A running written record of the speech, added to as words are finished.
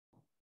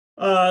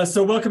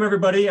So welcome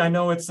everybody. I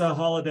know it's a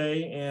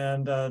holiday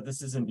and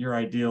this isn't your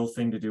ideal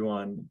thing to do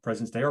on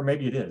President's Day, or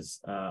maybe it is.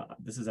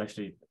 This is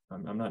actually,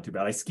 I'm not too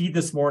bad. I skied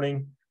this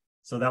morning,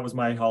 so that was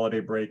my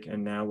holiday break.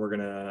 And now we're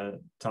gonna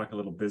talk a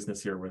little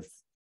business here with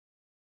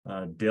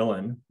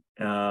Dillon.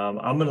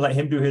 I'm gonna let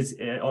him do his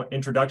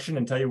introduction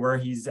and tell you where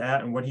he's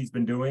at and what he's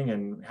been doing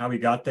and how he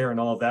got there and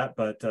all of that.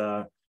 But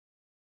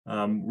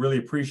really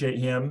appreciate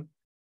him.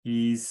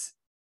 He's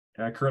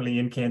currently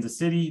in Kansas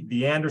City,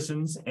 the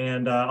Andersons,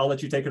 and I'll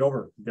let you take it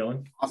over,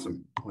 Dillon.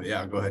 Awesome. Well,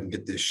 yeah, I'll go ahead and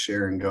get this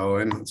sharing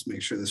going. Let's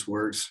make sure this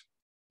works.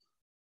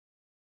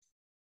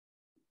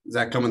 Is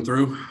that coming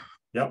through?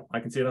 Yep, I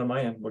can see it on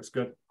my end. Looks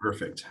good.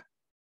 Perfect.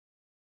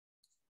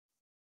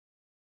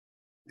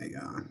 Hang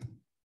on.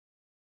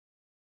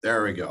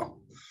 There we go.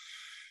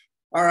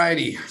 All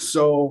righty.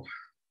 So,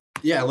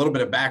 yeah, a little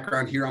bit of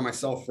background here on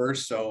myself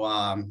first. So,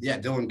 yeah,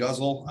 Dillon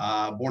Guzzle,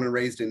 born and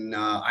raised in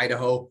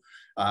Idaho.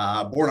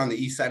 Born on the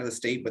east side of the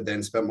state, but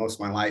then spent most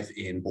of my life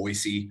in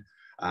Boise.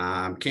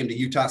 Came to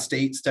Utah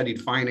State,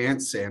 studied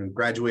finance, and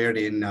graduated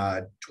in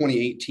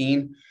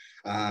 2018.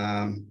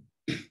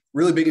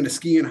 Really big into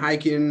skiing,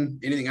 hiking,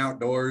 anything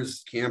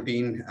outdoors,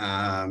 camping.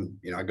 I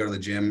go to the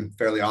gym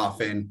fairly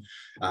often.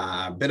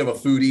 Bit of a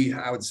foodie,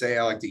 I would say.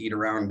 I like to eat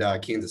around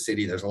Kansas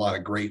City. There's a lot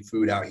of great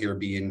food out here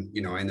being,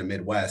 in the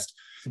Midwest.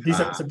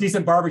 Some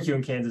decent barbecue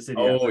in Kansas City.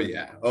 Oh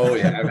yeah.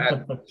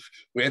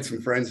 We had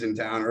some friends in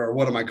town, or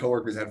one of my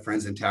coworkers had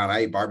friends in town. I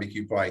ate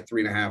barbecue probably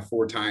 3.5,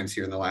 4 times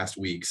here in the last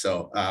week.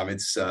 So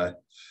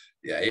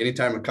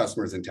anytime a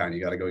customer's in town,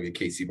 you got to go get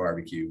KC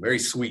barbecue. Very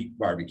sweet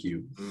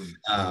barbecue.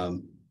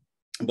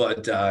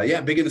 But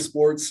big into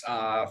sports,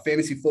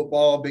 fantasy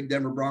football, big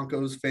Denver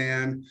Broncos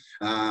fan.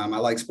 I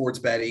like sports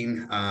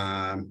betting,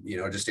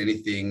 just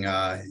anything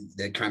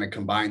that kind of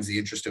combines the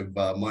interest of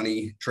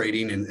money,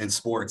 trading, and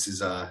sports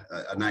is a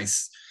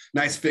nice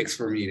fix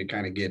for me to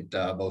kind of get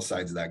both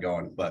sides of that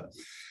going. But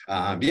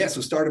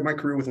so started my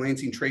career with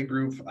Lansing Trade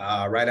Group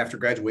right after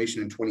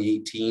graduation in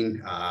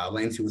 2018.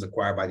 Lansing was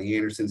acquired by the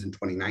Andersons in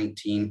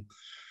 2019.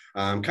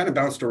 Kind of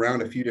bounced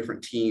around a few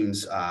different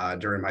teams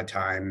during my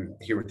time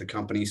here with the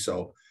company.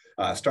 So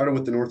started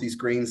with the Northeast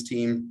Grains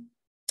team,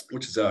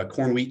 which is a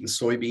corn, wheat, and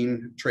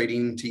soybean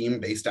trading team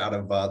based out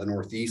of the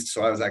Northeast.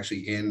 So I was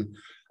actually in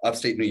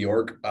upstate New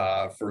York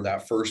for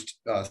that first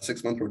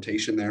 6-month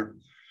rotation there.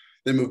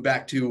 Then moved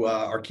back to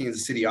our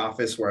Kansas City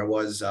office where I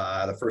was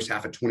the first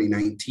half of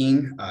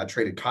 2019,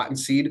 traded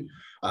cottonseed.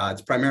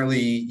 It's primarily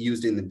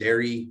used in the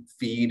dairy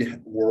feed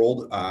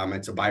world.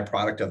 It's a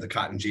byproduct of the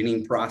cotton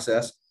ginning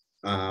process.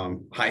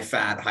 High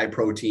fat, high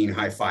protein,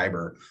 high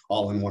fiber,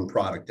 all in one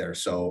product there.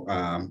 So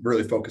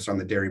really focused on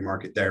the dairy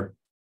market there.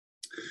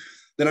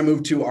 Then I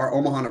moved to our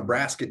Omaha,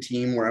 Nebraska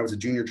team where I was a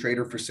junior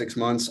trader for 6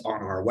 months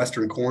on our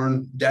Western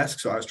corn desk.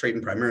 So I was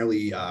trading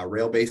primarily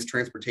rail-based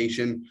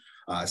transportation,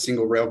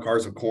 single rail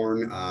cars of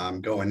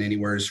corn, going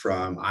anywhere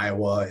from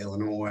Iowa,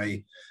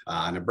 Illinois,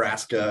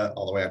 Nebraska,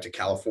 all the way out to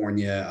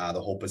California,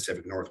 the whole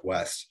Pacific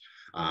Northwest,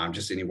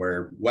 just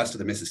anywhere west of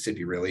the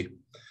Mississippi, really.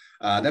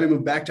 Then I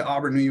moved back to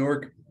Auburn, New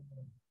York.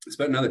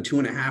 Spent another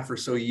 2.5 or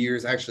so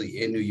years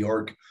actually in New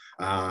York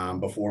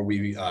before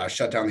we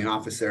shut down the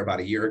office there about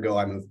a year ago.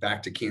 I moved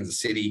back to Kansas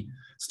City,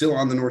 still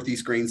on the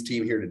Northeast Grains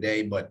team here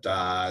today, but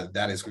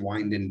that is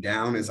winding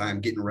down as I'm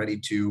getting ready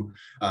to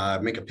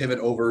make a pivot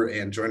over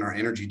and join our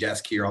energy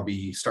desk here. I'll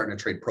be starting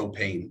to trade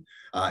propane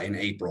in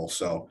April.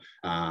 So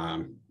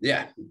a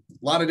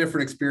lot of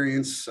different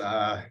experience.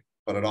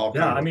 But it all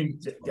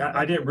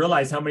I didn't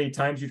realize how many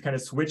times you've kind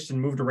of switched and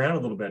moved around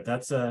a little bit.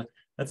 That's a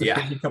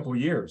busy couple of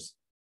years.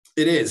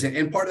 It is.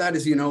 And part of that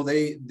is,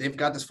 they've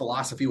got this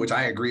philosophy, which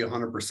I agree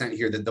 100%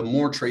 here, that the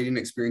more trading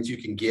experience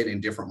you can get in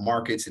different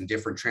markets and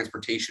different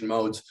transportation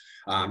modes,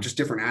 just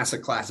different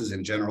asset classes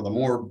in general, the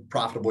more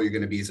profitable you're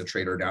going to be as a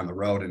trader down the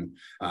road. And,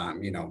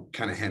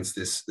 kind of hence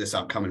this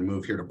upcoming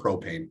move here to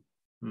propane.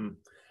 And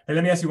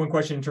let me ask you one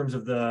question in terms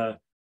of the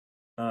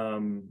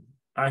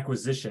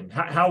acquisition.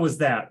 How was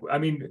that? Was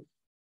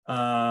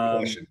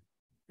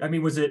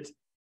it,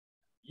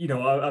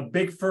 a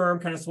big firm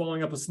kind of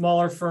swallowing up a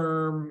smaller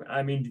firm?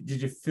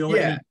 Did you feel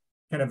any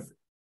kind of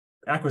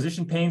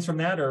acquisition pains from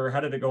that, or how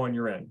did it go on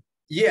your end?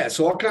 Yeah,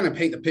 so I'll kind of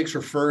paint the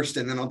picture first,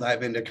 and then I'll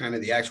dive into kind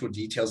of the actual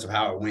details of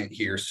how it went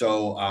here.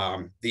 So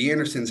the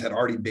Andersons had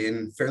already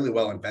been fairly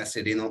well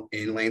invested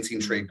in Lansing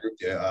Trade Group,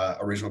 the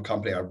original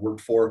company I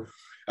worked for.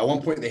 At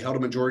one point, they held a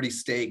majority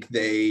stake.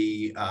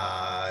 They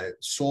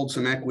sold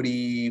some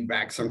equity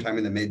back sometime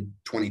in the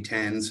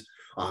mid-2010s.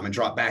 And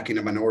dropped back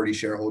into minority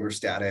shareholder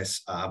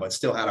status, but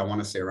still had, I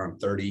want to say, around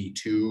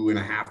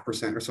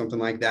 32.5% or something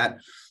like that.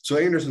 So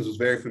Andersons was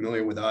very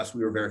familiar with us.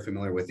 We were very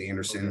familiar with the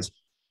Andersons.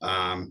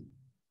 Okay.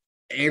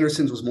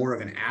 Andersons was more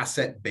of an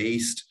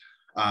asset-based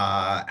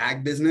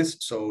ag business.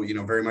 So,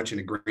 very much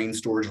into grain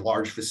storage,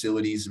 large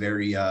facilities,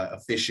 very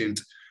efficient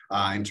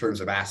in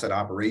terms of asset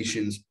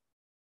operations.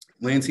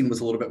 Lansing was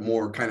a little bit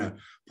more kind of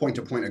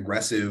point-to-point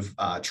aggressive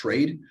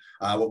trade,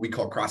 what we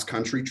call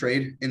cross-country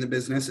trade in the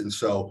business. And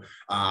so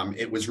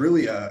it was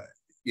really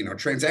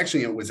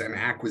transactionally, it was an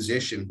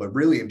acquisition, but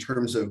really in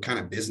terms of kind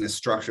of business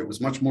structure, it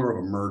was much more of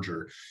a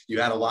merger. You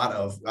had a lot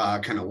of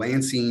kind of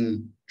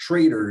Lansing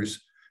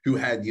traders who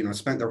had,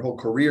 spent their whole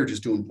career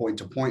just doing point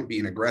to point,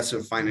 being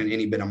aggressive, finding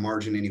any bit of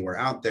margin anywhere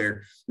out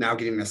there, now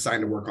getting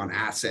assigned to work on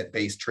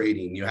asset-based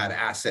trading. You had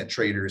asset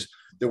traders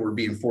that were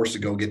being forced to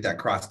go get that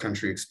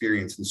cross-country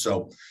experience. And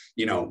so,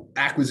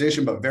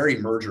 acquisition, but very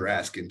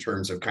merger-esque in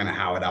terms of kind of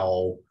how it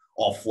all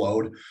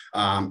flowed.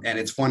 And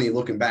it's funny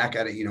looking back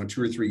at it,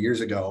 2 or 3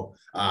 years ago,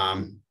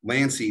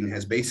 Lansing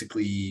has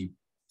basically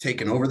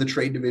taken over the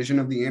trade division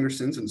of the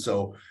Andersons. And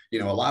so,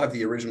 a lot of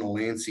the original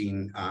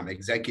Lansing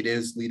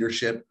executives,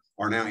 leadership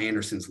are now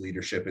Anderson's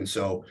leadership. And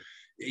so,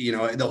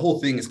 the whole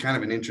thing is kind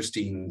of an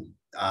interesting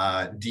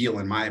deal,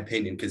 in my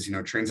opinion, because,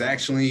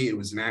 transactionally, it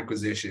was an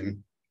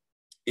acquisition.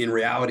 In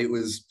reality, it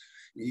was,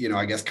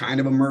 I guess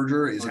kind of a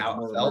merger is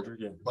how it felt. Merger,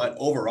 yeah. But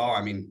overall,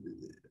 I mean,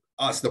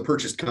 us, the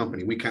purchased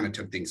company, we kind of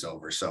took things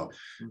over. So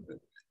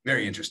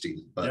very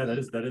interesting. But yeah,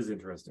 that is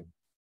interesting.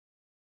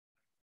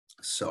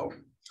 So,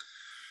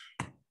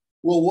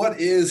 well, what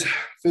is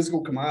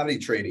physical commodity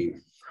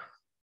trading?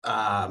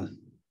 I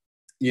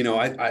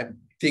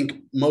think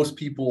most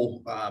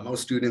people,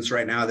 most students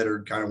right now that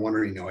are kind of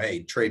wondering,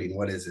 hey, trading,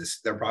 what is this?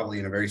 They're probably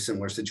in a very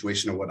similar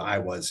situation to what I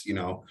was,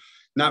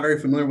 not very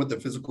familiar with the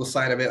physical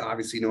side of it.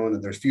 Obviously, knowing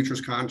that there's futures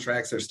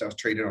contracts, there's stuff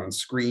traded on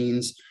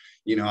screens.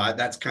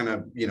 That's kind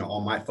of, all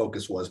my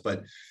focus was. But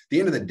at the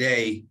end of the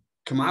day,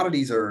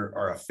 commodities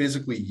are a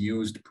physically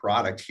used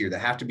product here that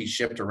have to be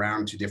shipped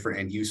around to different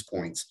end use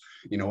points.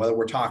 Whether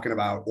we're talking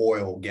about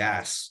oil,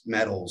 gas,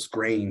 metals,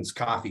 grains,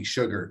 coffee,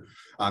 sugar,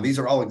 these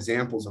are all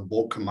examples of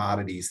bulk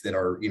commodities that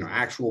are,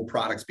 actual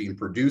products being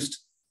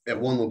produced at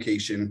one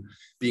location,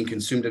 being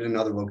consumed at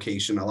another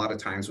location, a lot of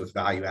times with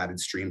value-added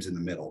streams in the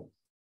middle.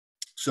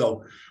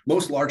 So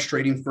most large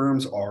trading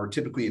firms are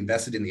typically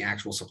invested in the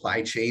actual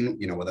supply chain,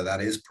 whether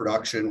that is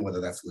production, whether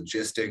that's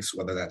logistics,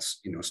 whether that's,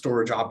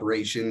 storage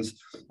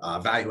operations,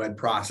 value-add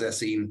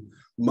processing.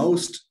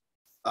 Most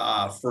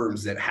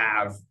firms that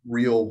have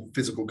real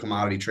physical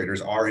commodity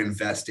traders are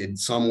invested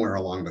somewhere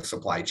along the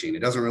supply chain.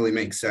 It doesn't really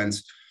make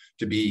sense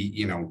to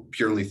be,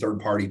 purely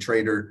third-party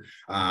trader.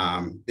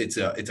 It's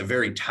a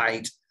very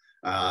tight,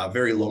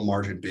 very low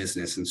margin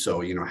business. And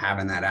so,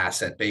 having that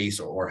asset base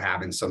or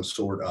having some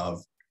sort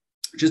of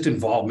just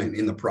involvement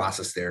in the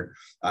process there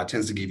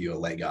tends to give you a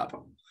leg up.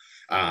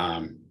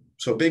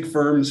 So big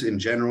firms in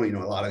general,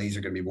 a lot of these are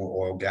going to be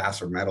more oil,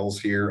 gas, or metals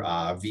here.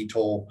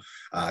 Vitol,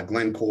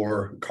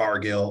 Glencore,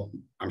 Cargill.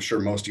 I'm sure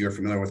most of you are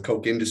familiar with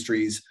Koch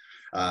Industries,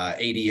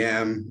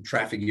 ADM,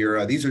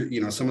 Trafigura. These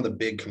are, some of the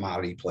big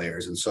commodity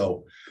players. And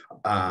so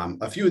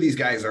a few of these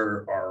guys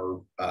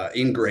are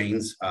in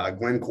grains.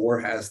 Glencore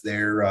has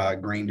their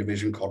grain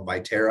division called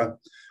Viterra.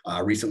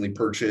 Recently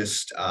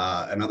purchased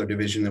another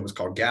division that was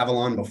called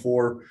Gavilon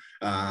before,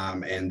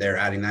 and they're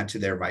adding that to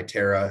their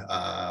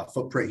Viterra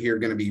footprint here.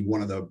 Going to be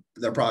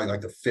they're probably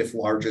like the 5th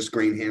largest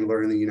grain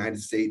handler in the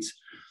United States.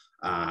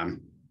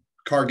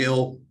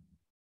 Cargill,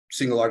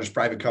 single largest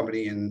private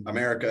company in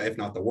America, if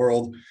not the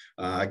world.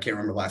 I can't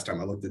remember the last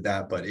time I looked at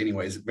that, but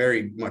anyways,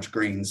 very much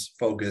grains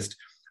focused.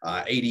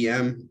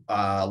 ADM,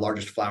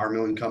 largest flour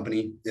milling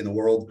company in the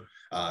world.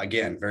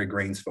 Again, very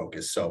grains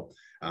focused. So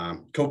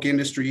Koch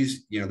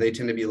Industries, they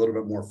tend to be a little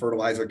bit more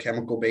fertilizer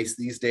chemical based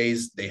these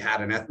days. They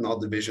had an ethanol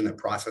division that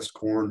processed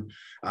corn,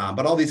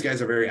 but all these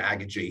guys are very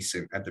ag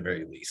adjacent at the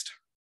very least.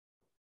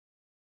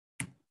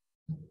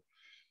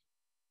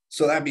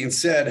 So that being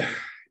said,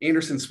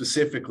 Anderson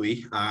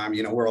specifically,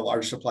 we're a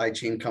large supply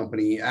chain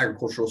company,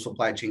 agricultural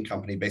supply chain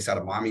company based out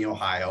of Maumee,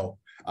 Ohio.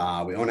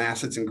 We own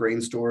assets in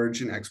grain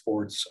storage and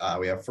exports.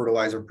 We have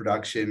fertilizer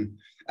production,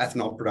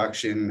 ethanol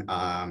production,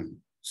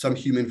 some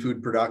human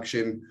food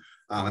production.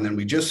 And then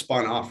we just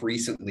spun off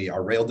recently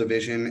our rail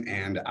division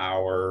and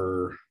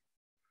our,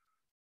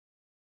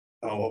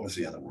 what was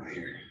the other one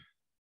here?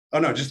 Oh,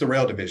 no, just the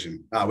rail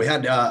division. We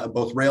had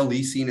both rail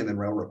leasing and then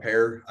rail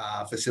repair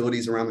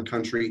facilities around the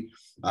country,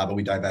 but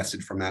we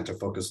divested from that to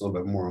focus a little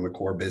bit more on the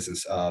core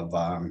business of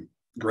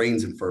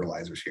grains and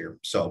fertilizers here.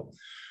 So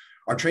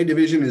our trade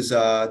division is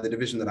the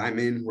division that I'm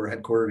in. We're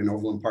headquartered in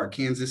Overland Park,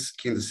 Kansas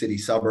City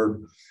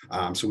suburb.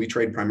 So we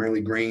trade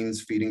primarily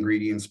grains, feed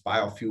ingredients,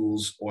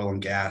 biofuels, oil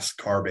and gas,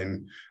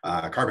 carbon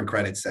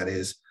credits, that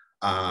is,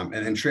 and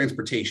then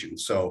transportation.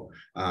 So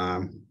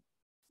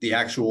the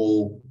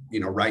actual,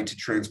 right to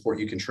transport,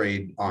 you can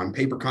trade on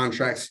paper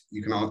contracts.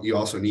 You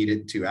also need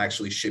it to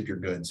actually ship your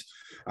goods.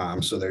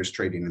 So there's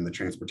trading in the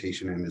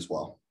transportation end as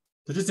well.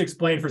 So just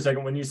explain for a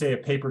second, when you say a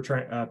paper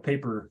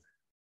transaction,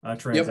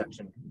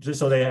 yep, just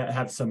so they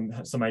have some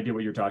idea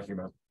what you're talking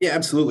about. Yeah,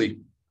 absolutely.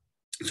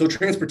 So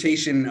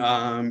transportation,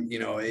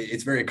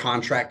 it's very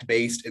contract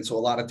based. And so a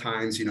lot of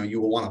times,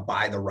 you will want to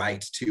buy the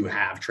right to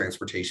have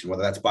transportation,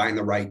 whether that's buying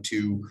the right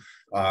to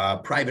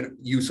private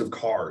use of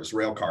cars,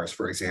 rail cars,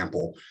 for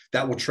example,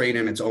 that will trade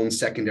in its own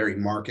secondary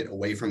market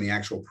away from the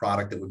actual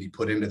product that would be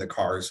put into the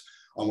cars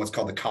on what's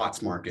called the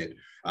COTS market,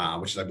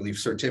 which is, I believe,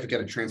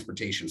 Certificate of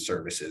Transportation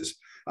Services.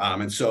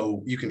 And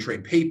so you can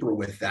trade paper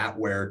with that,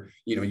 where,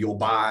 you'll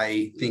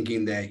buy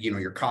thinking that,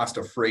 your cost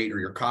of freight or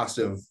your cost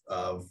of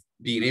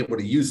being able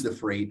to use the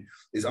freight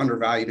is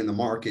undervalued in the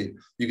market.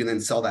 You can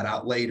then sell that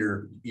out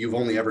later. You've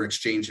only ever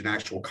exchanged an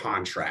actual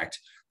contract.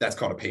 That's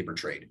called a paper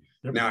trade.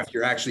 Yep. Now, if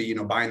you're actually,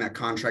 buying that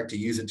contract to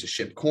use it to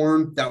ship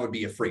corn, that would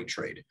be a freight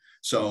trade.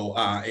 So,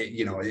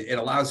 it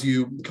allows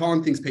you,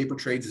 calling things paper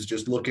trades is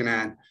just looking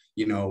at,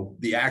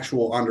 the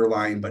actual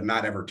underlying, but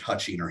not ever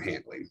touching or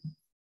handling.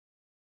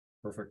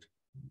 Perfect.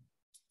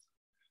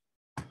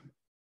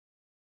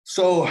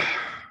 So,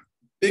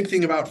 big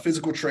thing about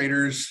physical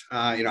traders,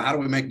 how do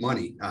we make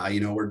money?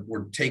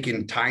 We're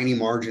taking tiny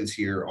margins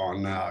here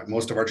on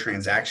most of our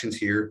transactions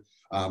here.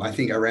 I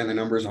think I ran the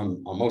numbers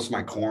on most of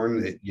my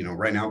corn.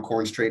 Right now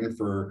corn's trading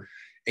for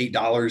 $8,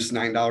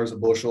 $9 a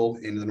bushel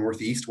in the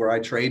Northeast where I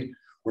trade.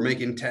 We're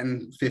making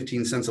 10,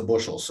 15 cents a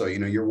bushel. So,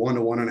 you're 1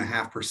 to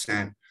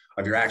 1.5%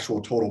 of your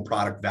actual total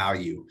product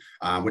value,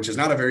 which is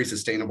not a very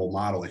sustainable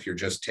model if you're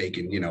just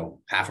taking, 0.5%,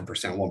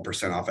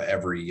 1% off of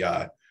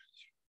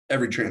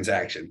every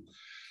transaction.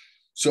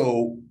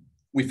 So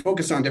we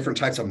focus on different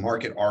types of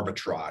market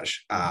arbitrage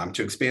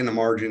to expand the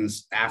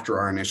margins after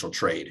our initial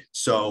trade.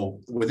 So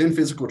within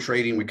physical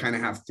trading, we kind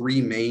of have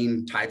three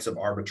main types of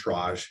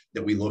arbitrage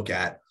that we look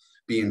at,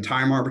 being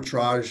time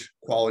arbitrage,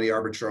 quality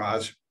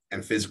arbitrage,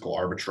 and physical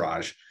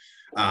arbitrage.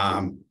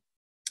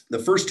 The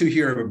first two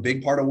here are a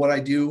big part of what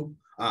I do.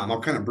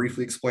 I'll kind of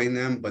briefly explain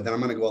them, but then I'm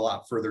going to go a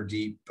lot further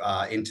deep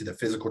into the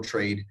physical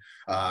trade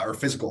or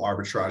physical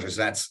arbitrages.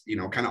 That's,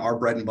 kind of our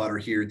bread and butter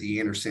here at the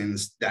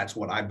Andersons. That's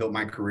what I built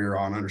my career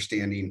on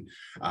understanding.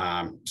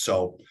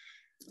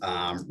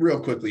 Real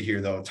quickly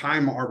here, though,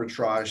 time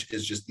arbitrage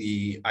is just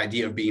the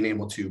idea of being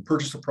able to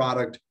purchase a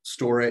product,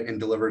 store it, and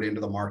deliver it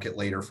into the market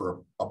later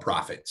for a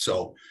profit.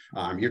 So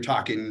you're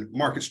talking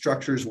market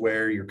structures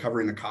where you're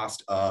covering the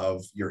cost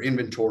of your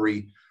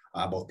inventory,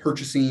 both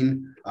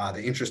purchasing,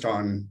 the interest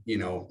on,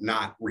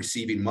 not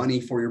receiving money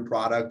for your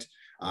product,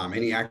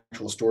 any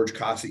actual storage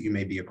costs that you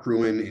may be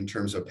accruing in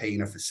terms of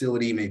paying a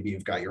facility. Maybe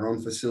you've got your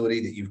own facility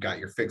that you've got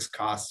your fixed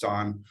costs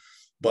on.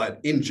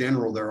 But in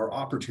general, there are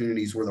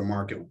opportunities where the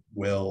market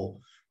will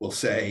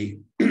say,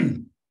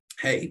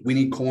 hey, we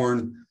need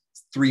corn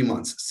 3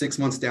 months, 6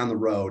 months down the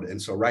road.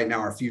 And so right now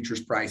our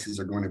futures prices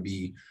are going to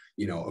be,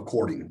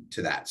 according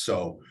to that.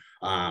 So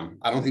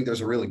I don't think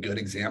there's a really good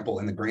example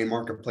in the grain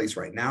marketplace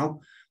right now.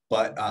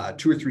 But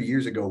 2 or 3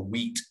 years ago,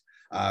 wheat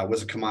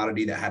was a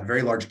commodity that had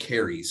very large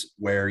carries,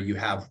 where you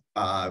have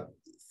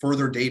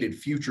further dated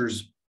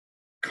futures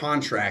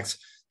contracts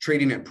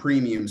trading at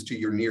premiums to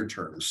your near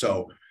term.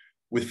 So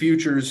with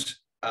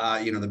futures,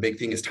 the big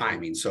thing is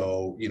timing.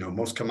 So,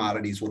 most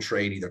commodities will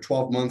trade either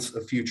 12 months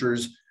of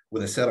futures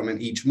with a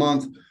settlement each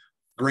month.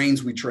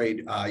 Grains, we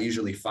trade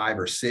usually 5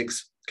 or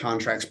 6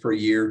 contracts per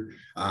year.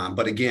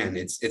 But again,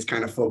 it's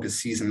kind of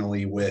focused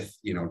seasonally with,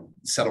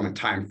 settlement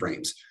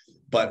timeframes.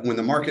 But when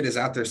the market is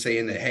out there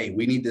saying that, hey,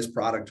 we need this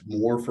product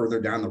more further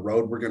down the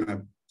road, we're going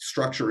to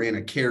structure in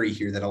a carry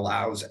here that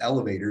allows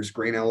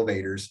grain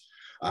elevators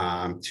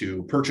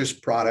to purchase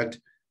product,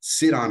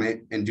 sit on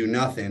it, and do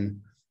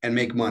nothing and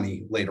make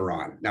money later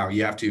on. Now,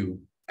 you have to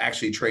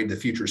actually trade the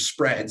future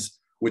spreads,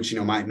 which,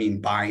 might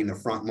mean buying the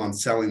front month,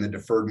 selling the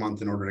deferred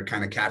month in order to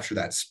kind of capture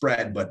that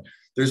spread. But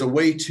there's a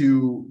way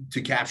to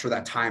capture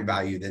that time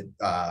value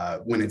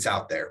that when it's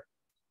out there.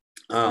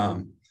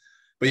 But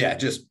yeah,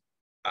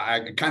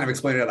 I kind of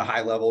explained it at a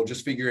high level.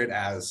 Just figure it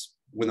as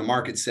when the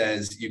market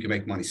says you can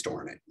make money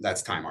storing it.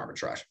 That's time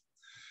arbitrage.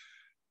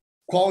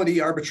 Quality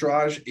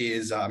arbitrage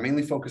is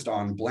mainly focused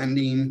on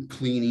blending,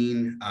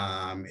 cleaning.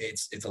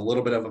 It's a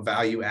little bit of a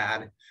value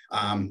add.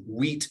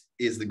 Wheat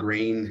is the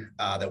grain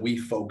that we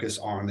focus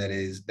on that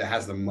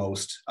has the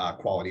most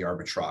quality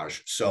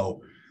arbitrage.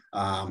 So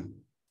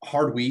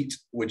hard wheat,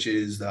 which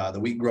is the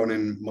wheat grown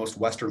in most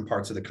western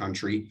parts of the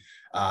country,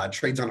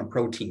 trades on a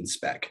protein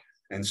spec.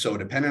 And so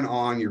depending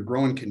on your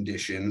growing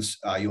conditions,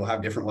 you'll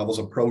have different levels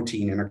of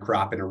protein in a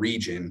crop in a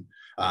region.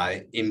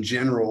 In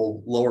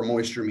general, lower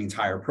moisture means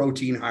higher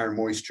protein, higher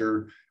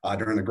moisture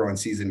during the growing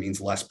season means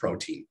less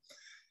protein.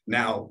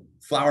 Now,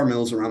 flour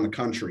mills around the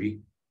country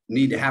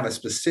need to have a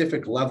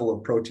specific level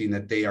of protein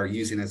that they are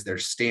using as their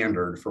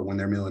standard for when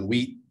they're milling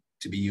wheat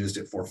to be used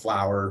for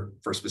flour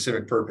for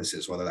specific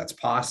purposes, whether that's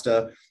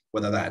pasta,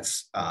 whether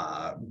that's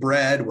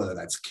bread, whether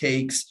that's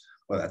cakes,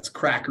 whether that's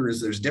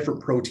crackers. There's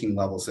different protein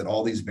levels that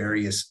all these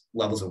various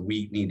levels of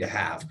wheat need to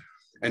have.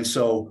 And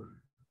so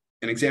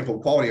an example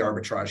of quality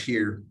arbitrage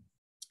here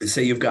is,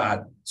 say you've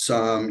got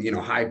some,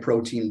 high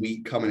protein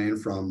wheat coming in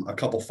from a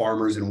couple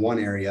farmers in one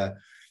area.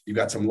 You've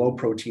got some low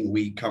protein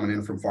wheat coming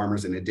in from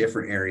farmers in a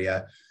different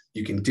area.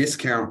 You can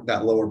discount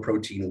that lower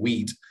protein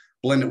wheat,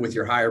 blend it with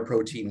your higher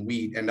protein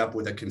wheat, end up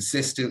with a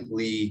consistent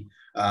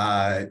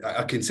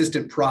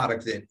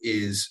product that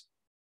is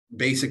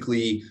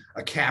basically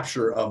a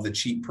capture of the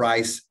cheap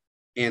price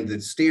and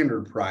the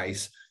standard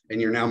price,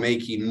 and you're now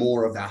making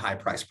more of that high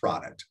price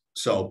product.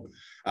 So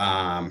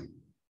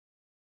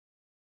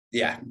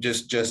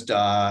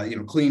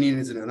cleaning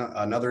is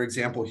another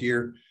example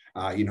here.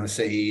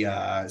 Say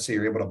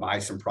you're able to buy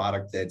some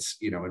product that's,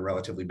 in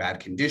relatively bad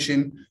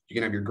condition, you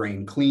can have your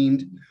grain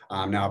cleaned.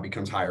 Now it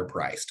becomes higher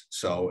priced.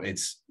 So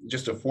it's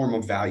just a form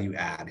of value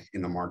add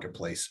in the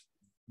marketplace.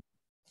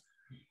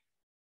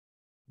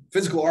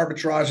 Physical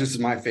arbitrage, this is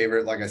my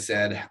favorite, like I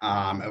said,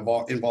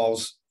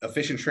 involves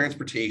efficient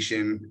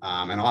transportation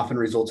and often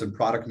results in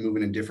product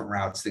moving in different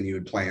routes than you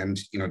had planned,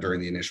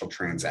 during the initial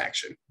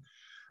transaction.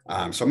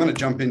 So I'm going to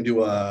jump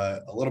into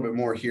a little bit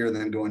more here and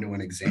then go into an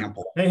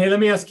example. Hey,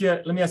 let me ask you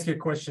a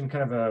question,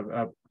 kind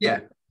of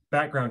a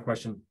background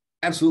question.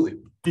 Absolutely.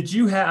 Did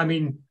you have,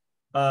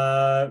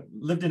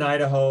 lived in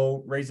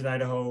Idaho, raised in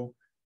Idaho.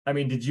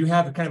 Did you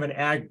have kind of an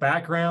ag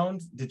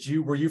background?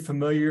 Were you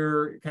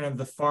familiar kind of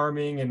the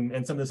farming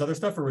and some of this other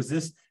stuff, or was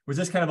this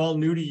kind of all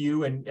new to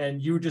you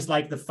and you just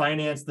like the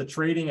finance, the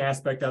trading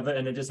aspect of it,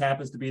 and it just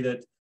happens to be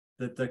that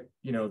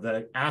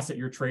the asset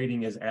you're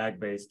trading is ag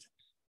based?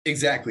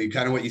 Exactly,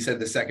 kind of what you said,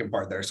 the second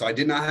part there. So I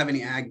did not have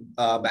any ag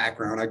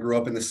background. I grew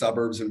up in the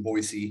suburbs in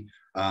Boise.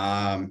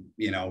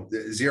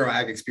 Zero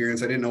ag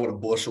experience. I didn't know what a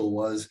bushel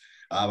was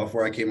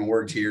before I came and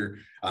worked here.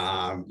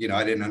 I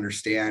didn't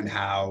understand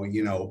how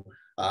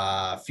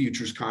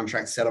futures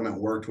contract settlement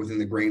worked within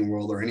the grain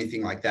world or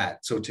anything like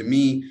that. So to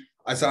me,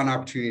 I saw an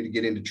opportunity to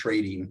get into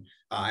trading.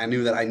 I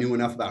knew that I knew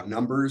enough about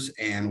numbers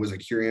and was a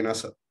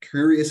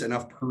curious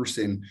enough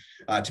person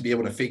to be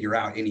able to figure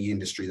out any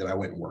industry that I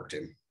went and worked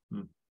in.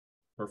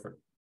 Perfect.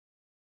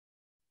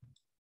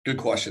 Good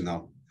question,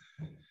 though.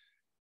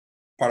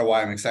 Part of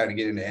why I'm excited to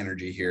get into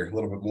energy here, a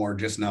little bit more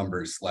just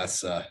numbers,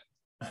 less other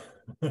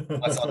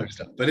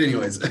stuff. But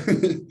anyways,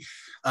 so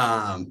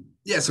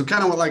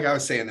kind of what, like I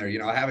was saying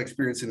there, I have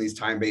experience in these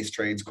time-based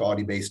trades,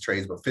 quality-based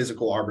trades, but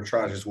physical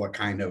arbitrage is what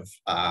kind of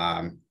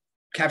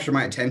captured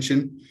my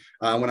attention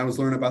when I was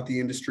learning about the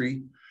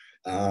industry.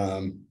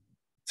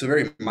 It's a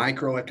very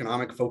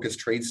microeconomic focused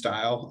trade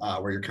style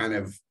where your kind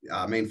of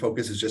main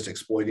focus is just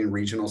exploiting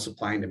regional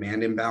supply and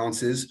demand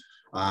imbalances,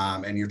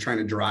 and you're trying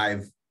to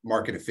drive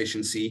market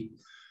efficiency.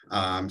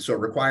 So it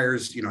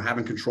requires,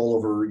 having control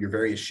over your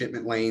various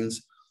shipment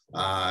lanes,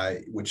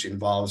 which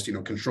involves,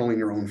 controlling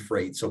your own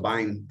freight. So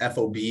buying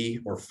FOB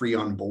or free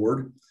on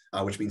board,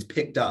 which means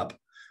picked up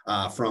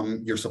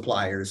from your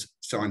suppliers,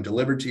 so and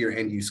delivered to your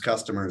end use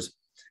customers.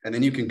 And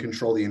then you can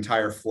control the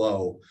entire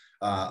flow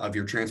of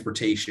your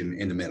transportation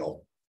in the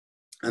middle.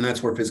 And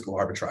that's where physical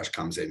arbitrage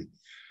comes in.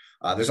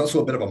 There's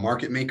also a bit of a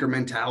market maker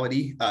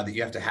mentality that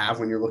you have to have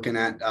when you're looking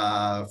at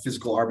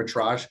physical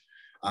arbitrage,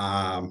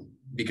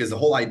 because the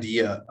whole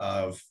idea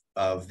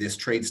of this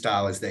trade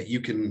style is that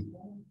you can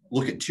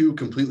look at two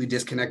completely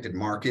disconnected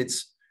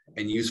markets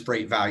and use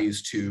freight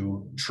values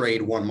to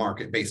trade one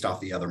market based off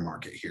the other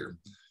market here.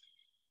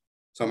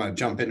 So I'm going to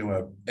jump into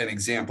an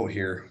example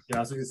here. Yeah, I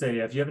was going to say,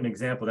 if you have an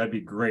example, that'd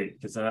be great,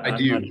 because I'm not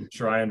even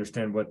sure I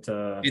understand what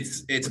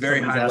it's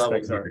very high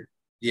level here.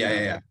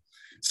 Yeah.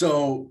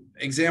 So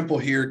example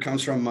here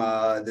comes from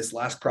this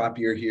last crop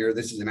year here.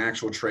 This is an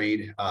actual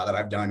trade that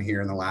I've done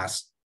here in the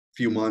last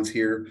few months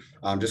here.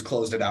 Just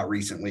closed it out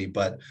recently,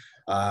 but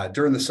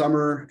during the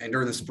summer and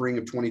during the spring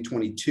of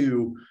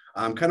 2022,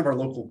 kind of our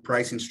local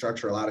pricing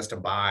structure allowed us to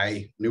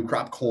buy new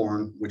crop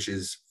corn, which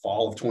is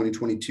fall of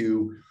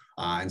 2022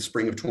 and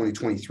spring of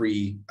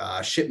 2023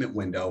 shipment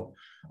window.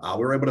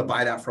 We were able to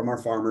buy that from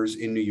our farmers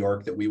in New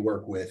York that we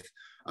work with.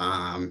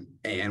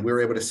 And we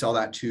were able to sell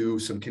that to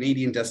some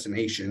Canadian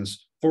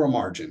destinations for a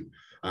margin.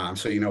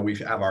 So, we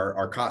have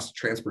our cost of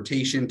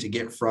transportation to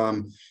get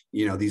from,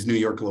 these New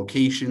York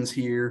locations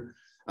here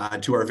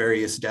to our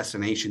various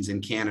destinations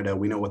in Canada.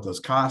 We know what those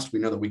cost. We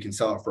know that we can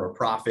sell it for a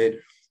profit.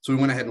 So we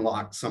went ahead and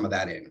locked some of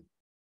that in.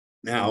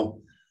 Now,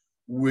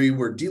 we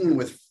were dealing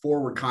with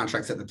forward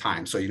contracts at the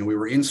time. So, we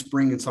were in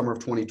spring and summer of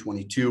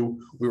 2022.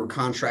 We were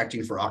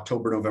contracting for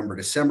October, November,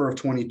 December of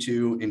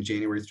 22 and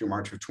January through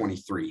March of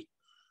 23.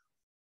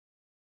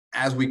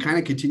 As we kind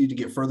of continued to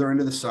get further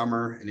into the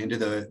summer and into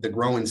the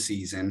growing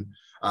season,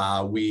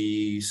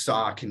 we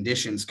saw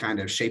conditions kind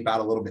of shape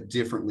out a little bit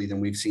differently than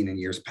we've seen in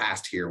years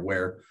past here,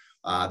 where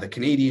the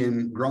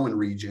Canadian growing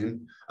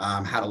region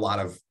had a lot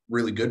of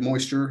really good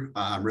moisture,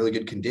 really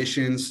good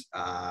conditions,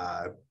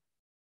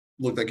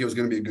 looked like it was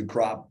going to be a good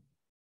crop.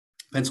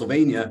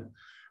 Pennsylvania,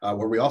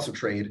 where we also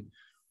trade,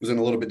 was in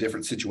a little bit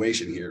different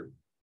situation here.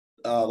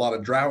 A lot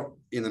of drought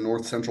in the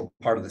north central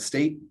part of the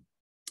state,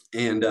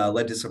 and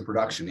led to some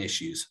production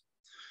issues.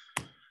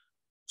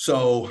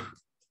 So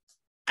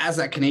as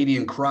that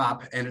Canadian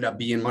crop ended up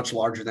being much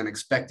larger than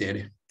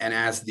expected, and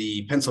as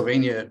the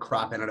Pennsylvania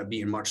crop ended up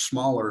being much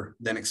smaller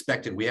than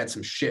expected, we had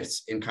some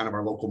shifts in kind of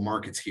our local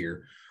markets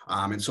here.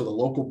 And so the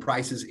local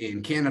prices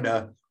in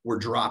Canada were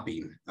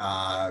dropping,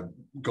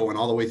 going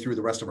all the way through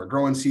the rest of our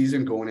growing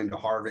season, going into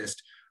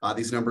harvest.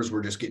 These numbers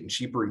were just getting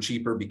cheaper and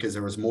cheaper because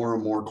there was more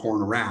and more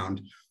corn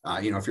around.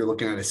 If you're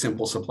looking at a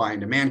simple supply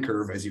and demand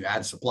curve, as you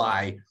add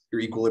supply,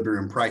 your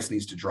equilibrium price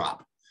needs to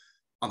drop.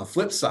 On the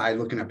flip side,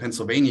 looking at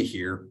Pennsylvania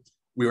here,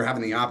 we were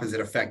having the opposite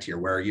effect here,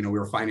 where, we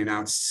were finding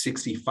out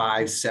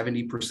 65,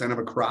 70% of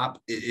a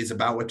crop is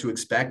about what to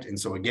expect. And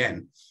so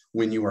again,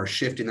 when you are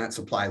shifting that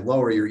supply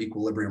lower, your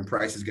equilibrium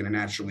price is going to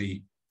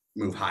naturally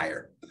move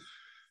higher.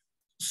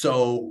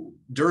 So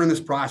during this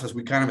process,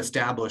 we kind of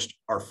established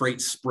our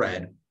freight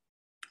spread,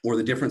 or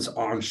the difference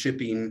on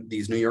shipping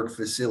these New York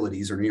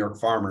facilities or New York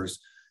farmers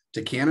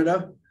to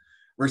Canada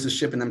versus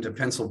shipping them to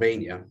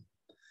Pennsylvania.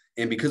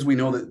 And because we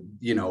know that,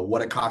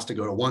 what it costs to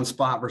go to one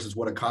spot versus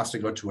what it costs to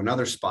go to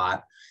another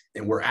spot,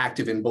 and we're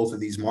active in both of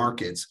these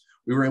markets,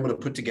 we were able to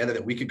put together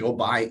that we could go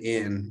buy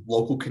in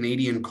local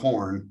Canadian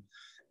corn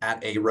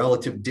at a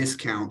relative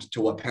discount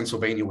to what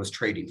Pennsylvania was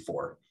trading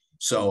for.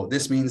 So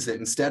this means that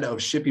instead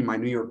of shipping my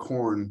New York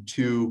corn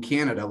to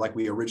Canada like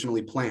we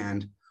originally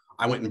planned,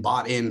 I went and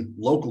bought in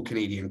local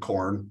Canadian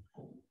corn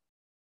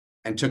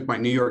and took my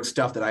New York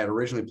stuff that I had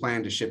originally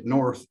planned to ship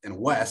north and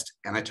west,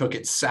 and I took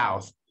it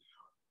south.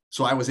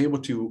 So I was able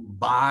to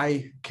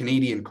buy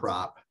Canadian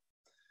crop,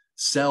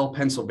 sell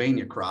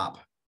Pennsylvania crop,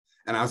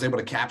 and I was able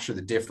to capture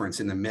the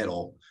difference in the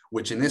middle,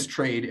 which in this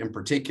trade in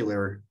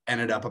particular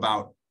ended up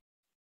about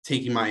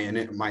taking my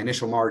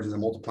initial margins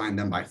and multiplying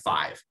them by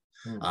 5.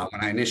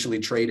 When I initially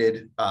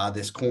traded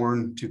this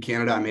corn to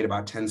Canada, I made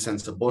about 10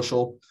 cents a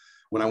bushel.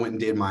 When I went and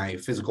did my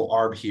physical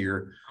ARB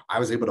here, I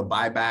was able to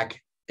buy back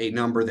a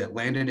number that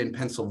landed in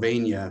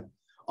Pennsylvania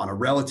on a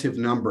relative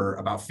number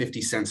about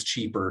 50 cents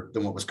cheaper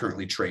than what was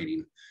currently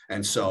trading.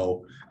 And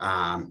so,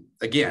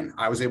 again,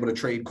 I was able to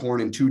trade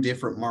corn in 2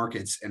 different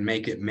markets and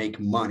make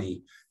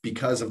money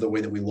because of the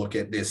way that we look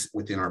at this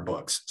within our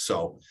books.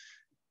 So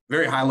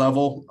very high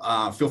level.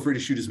 Feel free to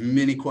shoot as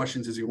many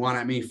questions as you want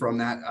at me from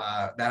that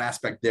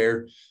aspect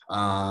there.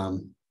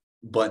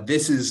 But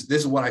this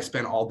is what I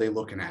spend all day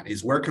looking at,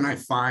 is where can I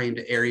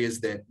find areas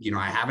that,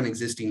 I have an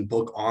existing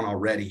book on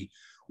already,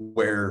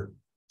 where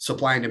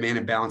supply and demand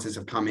imbalances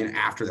have come in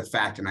after the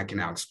fact, and I can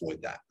now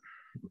exploit that.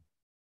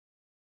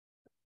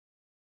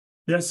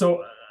 Yeah.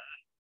 So,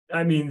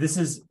 I mean, this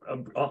is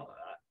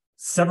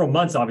several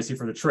months, obviously,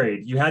 for the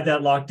trade. You had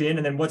that locked in,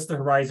 and then what's the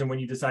horizon when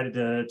you decided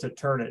to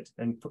turn it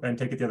and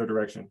take it the other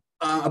direction?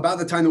 About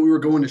the time that we were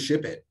going to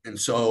ship it. And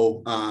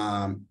so,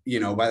 by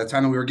the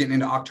time that we were getting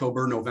into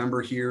October,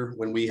 November here,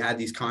 when we had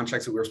these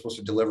contracts that we were supposed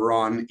to deliver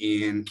on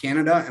in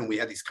Canada, and we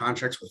had these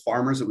contracts with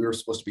farmers that we were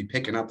supposed to be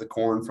picking up the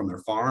corn from their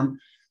farm,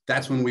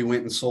 that's when we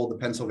went and sold the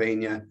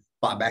Pennsylvania,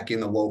 bought back in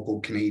the local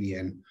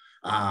Canadian.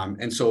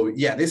 And so,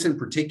 yeah, this in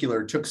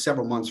particular took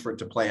several months for it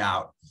to play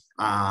out.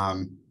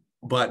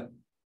 But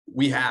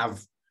we have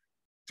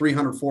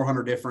 300,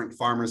 400 different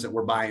farmers that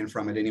we're buying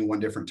from at any one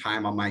different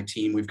time on my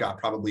team. We've got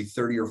probably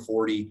 30 or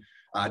 40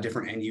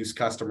 different end use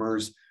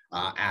customers,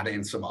 add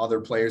in some other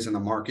players in the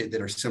market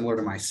that are similar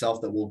to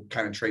myself that we'll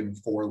kind of trade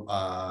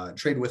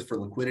with for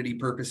liquidity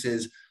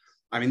purposes.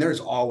 I mean, there's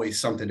always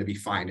something to be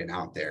finding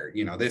out there.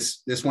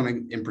 This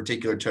one in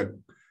particular took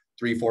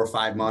 3, 4,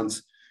 5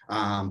 months.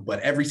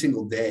 But every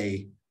single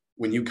day,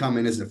 when you come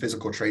in as a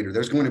physical trader,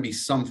 there's going to be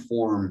some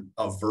form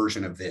of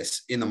version of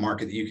this in the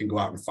market that you can go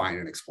out and find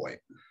and exploit.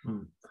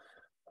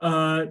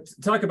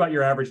 Talk about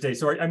your average day.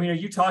 So, are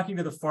you talking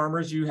to the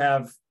farmers? You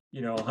have,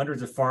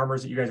 hundreds of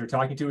farmers that you guys are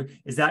talking to.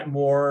 Is that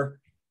more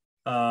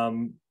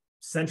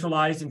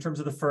centralized in terms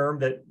of the firm,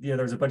 that,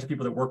 there's a bunch of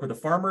people that work with the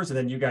farmers and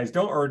then you guys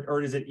don't,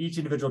 or is it each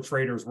individual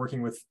trader is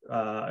working with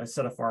a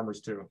set of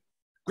farmers too?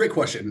 Great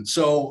question.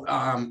 So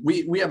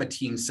we have a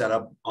team set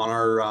up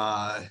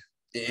on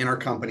in our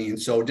company.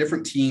 And so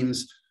different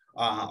teams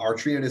are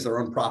treated as their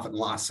own profit and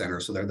loss center.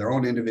 So they're their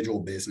own individual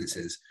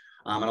businesses.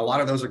 And a lot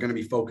of those are going to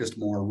be focused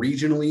more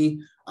regionally,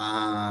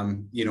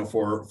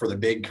 for the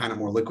big kind of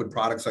more liquid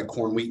products like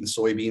corn, wheat, and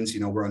soybeans.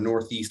 We're a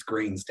Northeast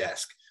grains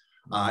desk.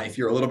 If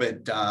you're a little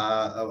bit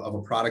of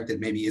a product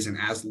that maybe isn't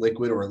as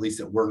liquid, or at least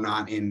that we're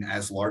not in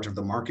as large of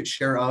the market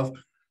share of,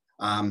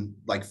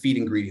 like feed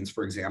ingredients,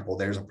 for example,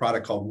 there's a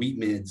product called wheat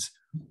mids.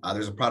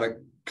 There's a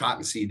product,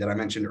 cottonseed, that I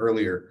mentioned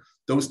earlier.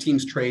 Those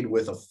teams trade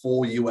with a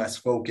full U.S.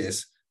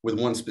 focus with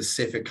one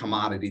specific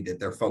commodity that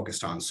they're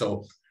focused on.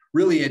 So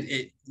really,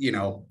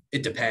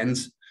 it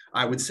depends,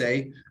 I would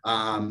say.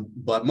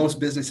 But most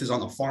businesses on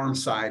the farm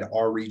side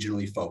are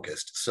regionally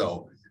focused.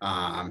 So,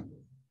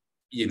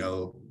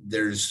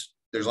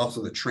 there's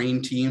also the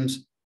train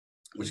teams,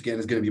 which again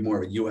is going to be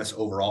more of a U.S.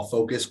 overall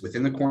focus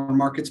within the corn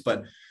markets,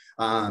 but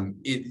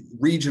it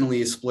regionally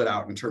is split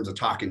out in terms of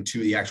talking to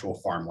the actual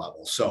farm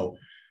level. So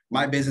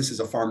my business is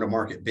a farm to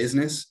market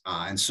business.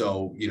 And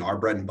so, our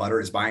bread and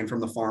butter is buying from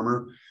the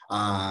farmer.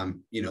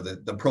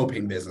 The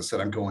propane business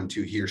that I'm going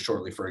to here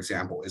shortly, for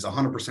example, is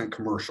 100%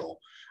 commercial.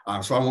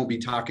 So I won't be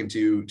talking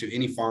to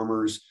any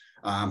farmers.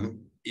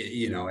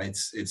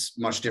 It's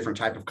much different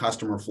type of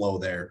customer flow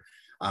there.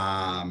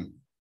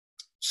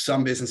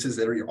 Some businesses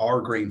that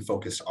are grain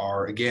focused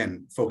are,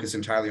 again, focused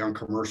entirely on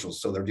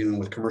commercials. So they're dealing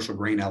with commercial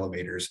grain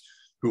elevators,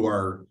 who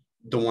are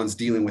the ones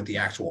dealing with the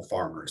actual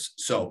farmers.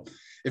 So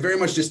it very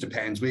much just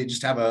depends. We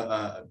just have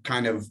a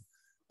kind of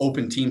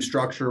open team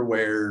structure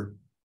where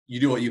you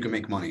do what you can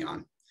make money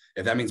on.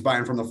 If that means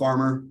buying from the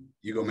farmer,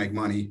 you go make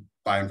money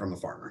buying from the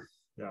farmer.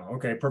 Yeah.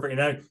 Okay. Perfect. And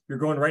now you're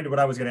going right to what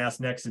I was going to ask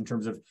next, in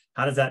terms of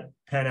how does that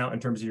pan out in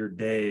terms of your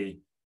day?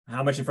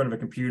 How much in front of a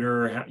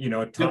computer,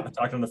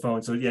 talking on the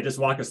phone. So yeah, just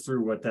walk us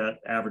through what that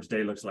average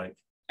day looks like.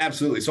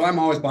 Absolutely. So I'm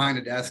always behind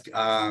a desk.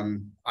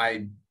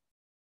 I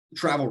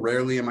Travel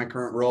rarely in my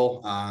current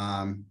role.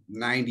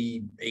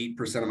 98%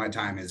 of my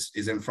time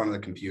is in front of the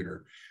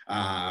computer.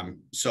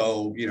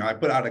 So, I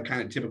put out a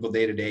kind of typical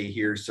day to day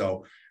here.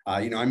 So,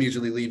 I'm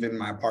usually leaving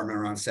my apartment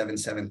around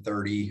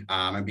 7:30.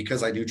 And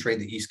because I do trade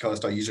the East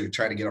Coast, I'll usually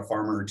try to get a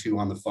farmer or two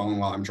on the phone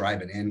while I'm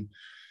driving in.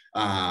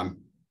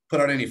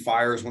 Put out any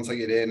fires once I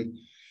get in.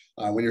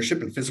 When you're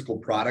shipping physical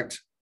product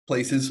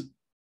places,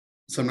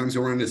 sometimes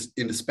you run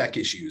into spec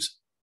issues.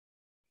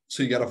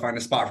 So you got to find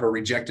a spot for a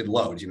rejected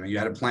load. You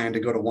had a plan to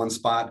go to one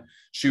spot.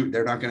 Shoot,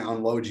 they're not going to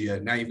unload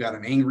you. Now you've got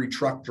an angry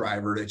truck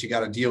driver that you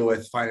got to deal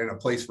with, finding a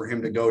place for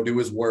him to go do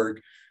his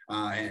work.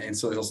 And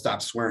so he'll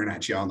stop swearing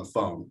at you on the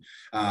phone.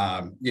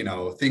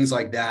 Things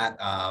like that.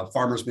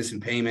 Farmers missing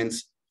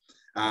payments.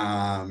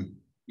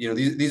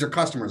 These are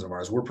customers of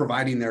ours. We're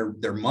providing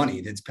their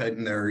money that's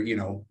putting their,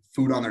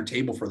 food on their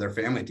table for their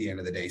family at the end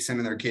of the day,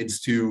 sending their kids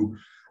to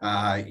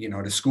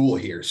school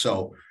here.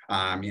 So,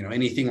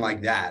 anything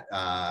like that,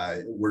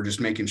 we're just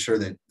making sure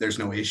that there's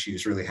no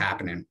issues really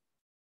happening.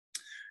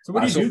 So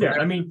what do you do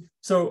there?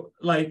 So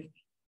like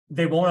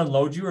they won't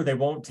unload you or they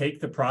won't take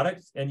the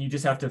product and you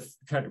just have to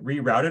kind of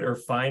reroute it or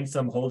find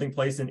some holding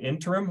place in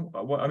interim?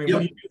 What do you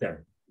do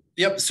there?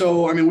 Yep.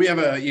 So, we have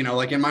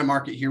like in my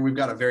market here, we've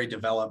got a very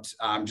developed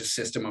just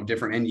system of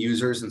different end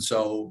users. And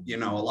so, a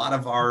lot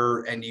of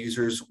our end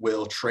users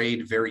will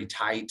trade very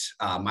tight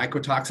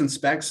mycotoxin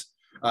specs.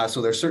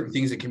 So there's certain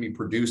things that can be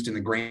produced in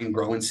the grain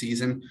growing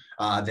season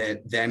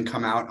that then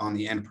come out on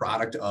the end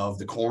product of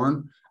the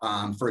corn.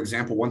 For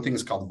example, one thing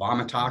is called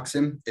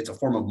vomitoxin. It's a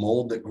form of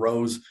mold that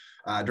grows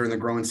during the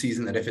growing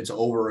season that if it's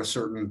over a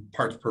certain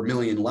parts per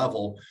million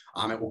level,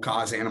 it will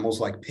cause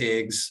animals like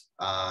pigs,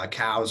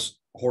 cows,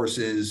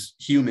 horses,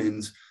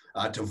 humans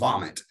to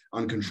vomit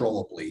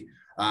uncontrollably.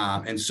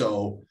 And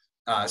so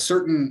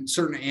certain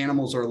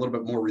animals are a little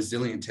bit more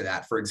resilient to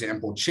that. For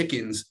example,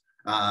 chickens,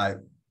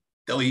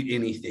 they'll eat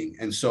anything.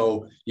 And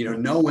so,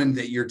 knowing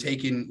that you're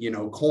taking,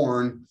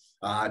 corn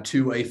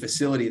to a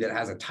facility that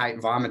has a tight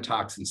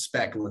vomitoxin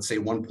spec, let's say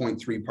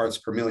 1.3 parts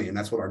per million,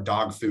 that's what our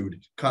dog food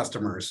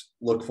customers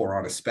look for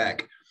on a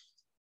spec.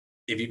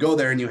 If you go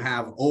there and you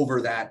have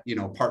over that,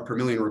 part per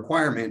million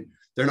requirement,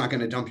 they're not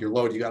going to dump your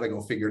load. You got to go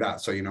figure it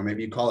out. So,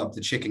 maybe you call up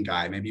the chicken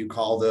guy, maybe you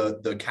call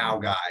the cow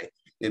guy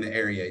in the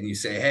area and you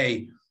say,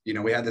 hey,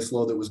 we had this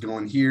load that was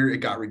going here. It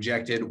got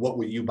rejected. What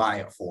will you buy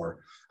it for?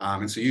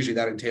 And so usually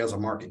that entails a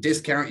market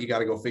discount. You got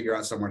to go figure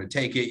out somewhere to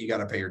take it. You got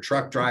to pay your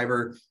truck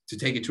driver to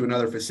take it to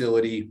another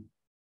facility.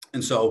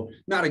 And so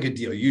not a good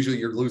deal. Usually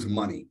you're losing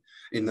money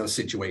in those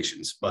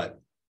situations,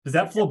 but. Does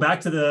that flow back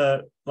to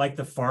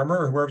the farmer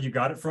or whoever you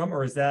got it from?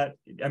 Or is that,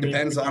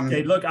 depends on,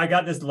 hey, look, I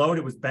got this load.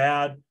 It was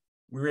bad.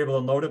 We were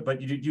able to load it, but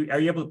are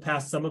you able to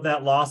pass some of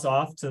that loss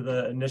off to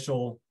the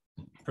initial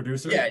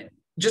producer? Yeah.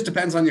 Just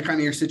depends on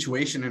your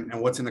situation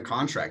and what's in the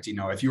contract.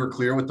 If you were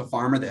clear with the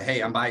farmer that,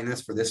 hey, I'm buying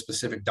this for this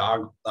specific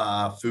dog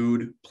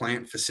food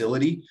plant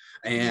facility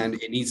and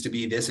it needs to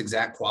be this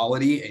exact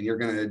quality and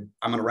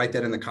I'm going to write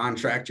that in the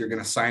contract. You're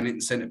going to sign it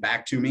and send it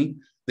back to me.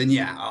 Then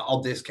yeah,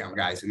 I'll discount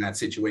guys in that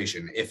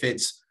situation. If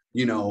it's,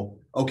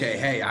 okay,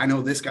 hey, I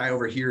know this guy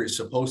over here is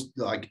supposed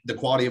to, like, the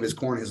quality of his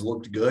corn has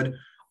looked good.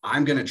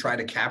 I'm going to try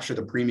to capture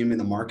the premium in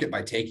the market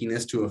by taking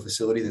this to a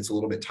facility that's a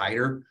little bit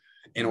tighter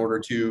in order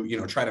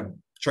to,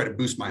 try to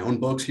boost my own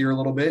books here a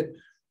little bit.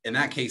 In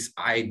that case,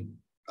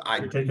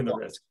 You're taking the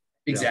risk.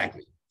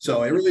 Exactly. Yeah.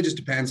 So it really just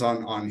depends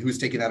on who's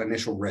taking that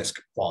initial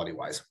risk quality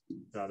wise.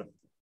 Got it.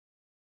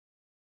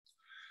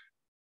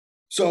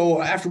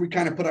 So after we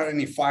kind of put out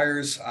any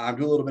fires, do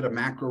a little bit of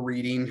macro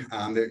reading.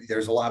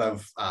 There's a lot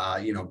of,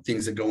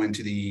 things that go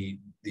into the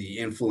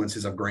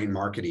influences of grain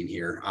marketing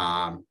here.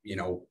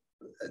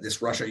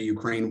 This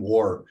Russia-Ukraine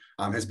war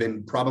has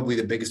been probably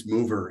the biggest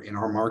mover in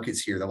our markets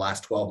here the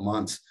last 12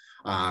 months.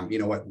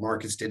 What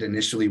markets did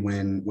initially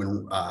when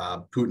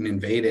Putin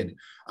invaded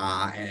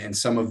and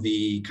some of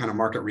the kind of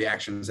market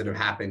reactions that have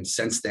happened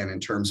since then in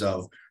terms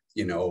of,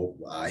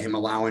 him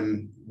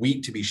allowing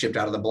wheat to be shipped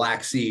out of the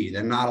Black Sea,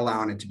 then not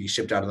allowing it to be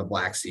shipped out of the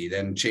Black Sea,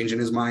 then changing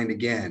his mind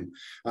again,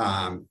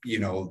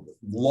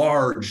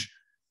 large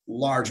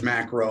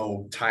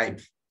macro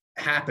type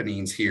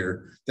happenings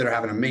here that are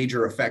having a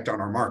major effect on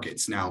our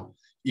markets. Now,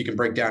 you can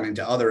break down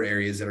into other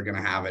areas that are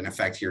going to have an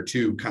effect here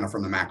too, kind of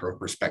from the macro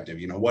perspective.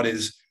 What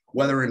is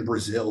weather in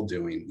Brazil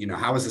doing?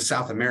 How is the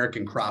South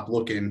American crop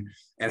looking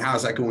and how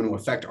is that going to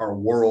affect our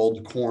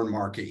world corn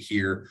market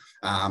here?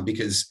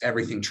 Because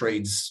everything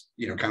trades,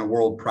 kind of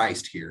world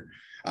priced here.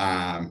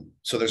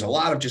 So there's a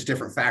lot of just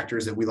different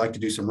factors that we like to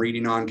do some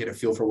reading on, get a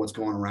feel for what's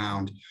going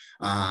around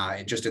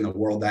just in the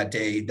world that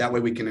day. That way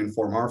we can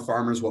inform our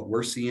farmers what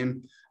we're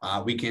seeing.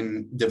 We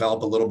can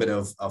develop a little bit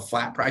of a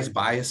flat price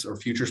bias or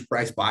futures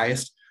price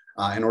bias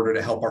in order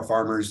to help our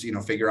farmers,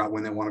 figure out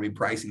when they want to be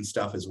pricing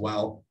stuff as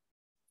well.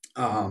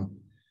 Kind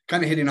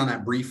of hitting on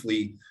that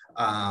briefly,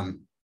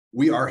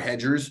 we are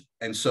hedgers.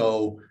 And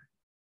so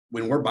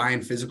when we're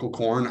buying physical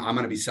corn, I'm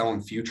going to be selling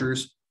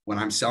futures. When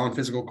I'm selling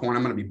physical corn,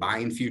 I'm going to be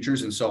buying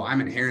futures. And so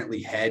I'm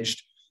inherently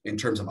hedged in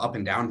terms of up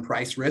and down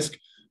price risk,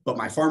 but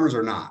my farmers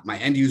are not. My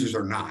end users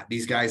are not.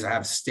 These guys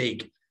have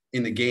stake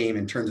in the game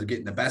in terms of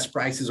getting the best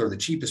prices or the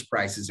cheapest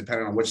prices,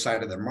 depending on which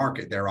side of the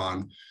market they're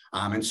on.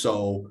 And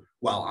so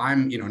while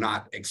I'm,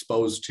 not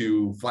exposed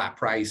to flat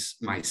price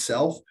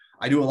myself,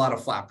 I do a lot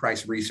of flat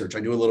price research.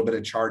 I do a little bit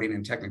of charting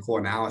and technical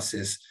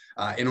analysis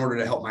in order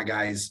to help my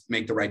guys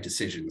make the right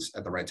decisions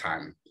at the right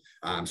time.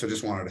 So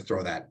just wanted to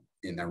throw that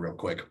in there real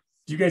quick.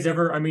 Do you guys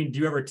ever, do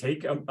you ever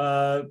take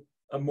a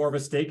more of a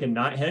stake and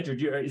not hedge,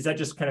 or is that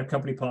just kind of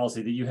company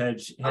policy that you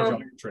hedge all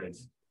your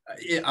trades?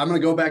 I'm going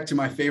to go back to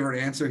my favorite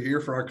answer here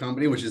for our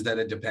company, which is that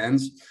it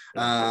depends.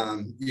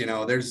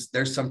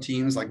 There's some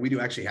teams, like we do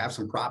actually have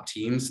some prop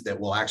teams that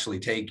will actually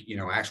take,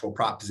 actual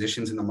prop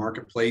positions in the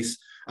marketplace.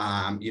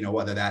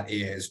 Whether that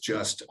is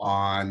just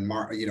on,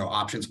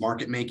 options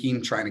market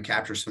making, trying to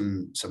capture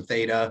some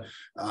theta,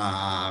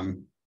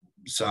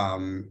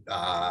 some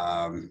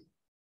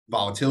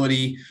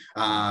volatility,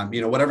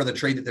 whatever the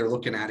trade that they're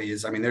looking at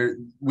is.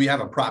 We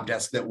have a prop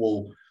desk that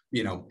will,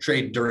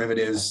 trade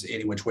derivatives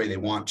any which way they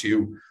want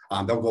to.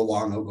 They'll go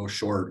long, they'll go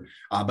short.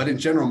 But in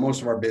general,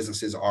 most of our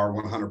businesses are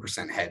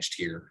 100% hedged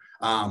here.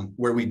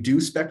 Where we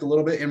do spec a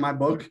little bit in my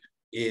book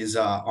is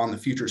on the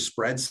future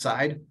spread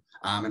side.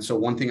 And so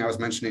one thing I was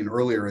mentioning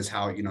earlier is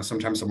how,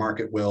 sometimes the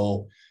market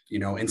will,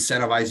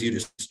 incentivize you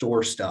to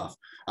store stuff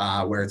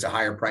where it's a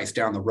higher price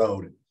down the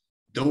road.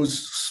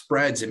 Those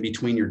spreads in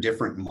between your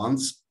different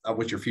months of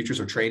which your futures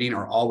are trading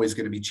are always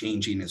going to be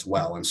changing as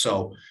well. And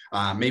so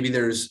maybe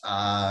there's,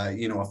 a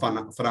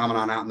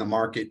phenomenon out in the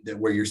market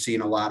where you're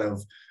seeing a lot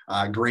of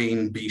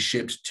grain be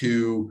shipped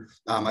to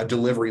a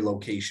delivery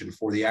location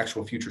for the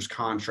actual futures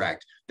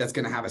contract. That's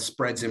going to have a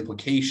spreads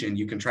implication.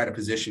 You can try to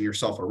position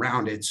yourself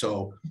around it.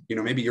 So,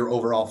 maybe your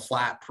overall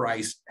flat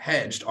price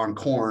hedged on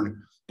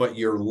corn, but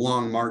your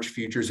long March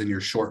futures and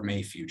your short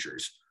May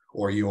futures,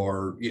 or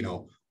your,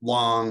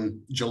 long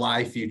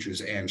July futures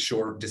and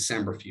short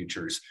December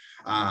futures.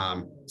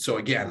 So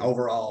again,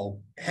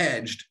 overall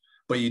hedged,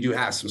 but you do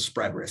have some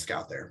spread risk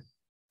out there.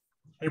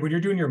 Hey, when you're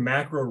doing your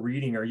macro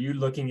reading, are you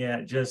looking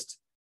at just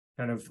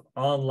kind of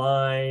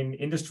online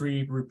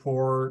industry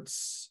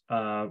reports,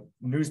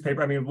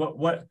 newspaper?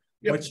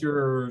 What's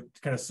your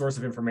kind of source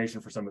of information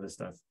for some of this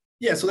stuff?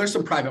 Yeah, so there's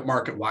some private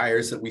market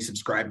wires that we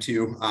subscribe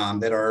to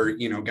that are,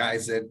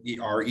 guys that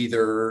are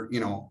either,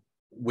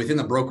 within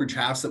the brokerage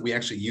house that we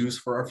actually use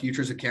for our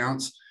futures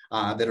accounts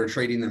that are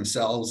trading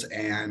themselves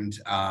and,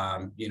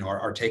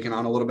 are taking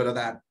on a little bit of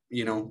that,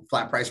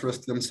 flat price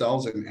risk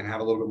themselves and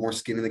have a little bit more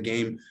skin in the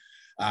game.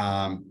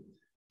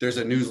 There's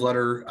a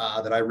newsletter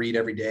that I read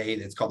every day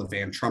that's called the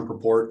Van Trump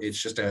Report.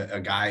 It's just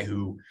a guy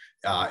who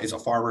is a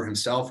farmer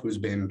himself who's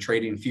been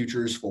trading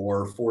futures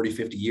for 40,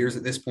 50 years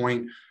at this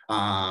point,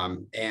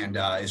 and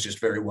is just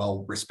very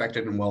well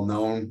respected and well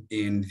known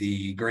in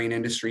the grain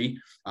industry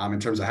in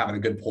terms of having a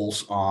good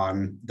pulse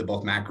on the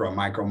both macro and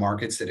micro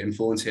markets that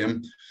influence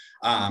him.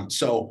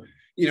 So,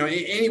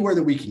 anywhere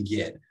that we can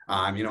get,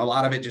 a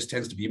lot of it just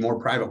tends to be more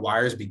private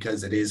wires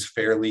because it is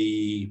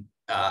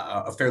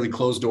a fairly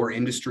closed door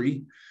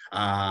industry.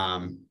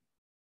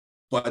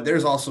 But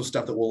there's also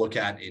stuff that we'll look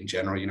at in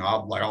general.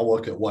 I'll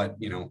look at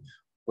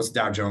what's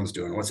Dow Jones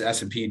doing, what's the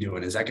S&P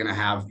doing? Is that going to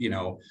have,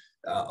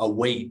 a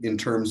weight in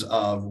terms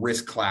of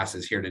risk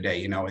classes here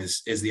today?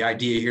 Is the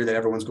idea here that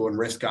everyone's going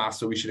risk off,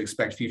 so we should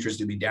expect futures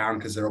to be down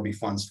because there will be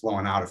funds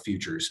flowing out of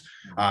futures?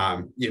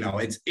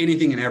 It's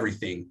anything and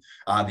everything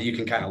that you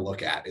can kind of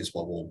look at is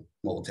what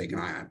we'll take an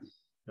eye on.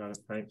 Got it.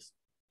 Thanks.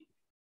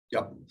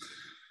 Yep.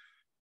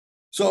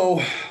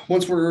 So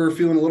once we're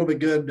feeling a little bit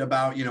good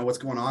about, what's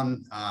going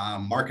on,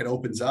 market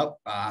opens up.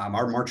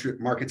 Our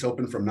market's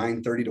open from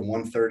 9:30 to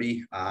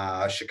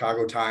 1:30.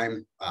 Chicago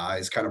time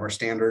is kind of our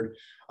standard.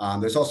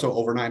 There's also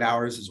overnight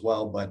hours as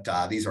well, but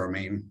these are our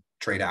main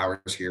trade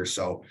hours here.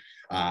 So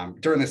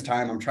during this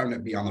time, I'm trying to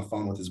be on the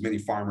phone with as many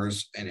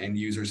farmers and end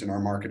users in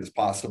our market as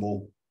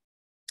possible,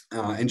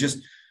 and just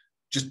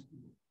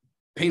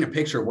paint a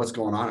picture of what's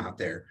going on out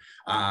there.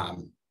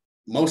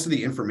 Most of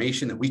the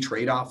information that we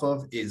trade off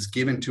of is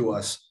given to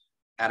us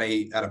at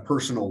a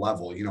personal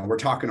level. We're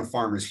talking to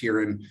farmers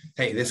here and,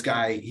 hey, this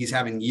guy, he's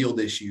having yield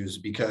issues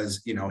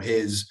because,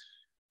 his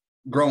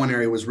growing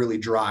area was really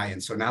dry.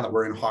 And so now that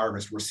we're in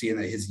harvest, we're seeing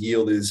that his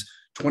yield is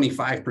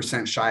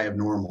 25% shy of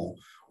normal.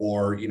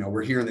 Or,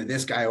 we're hearing that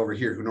this guy over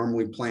here who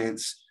normally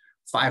plants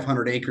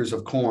 500 acres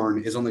of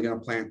corn is only going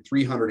to plant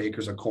 300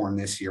 acres of corn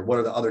this year. What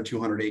are the other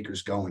 200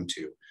 acres going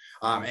to?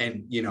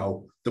 And,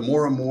 the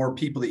more and more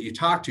people that you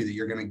talk to that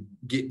you're going to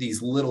get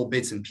these little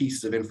bits and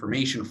pieces of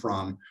information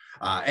from,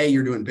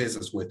 you're doing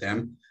business with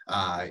them.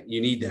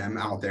 You need them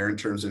out there in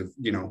terms of,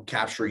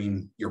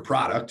 capturing your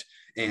product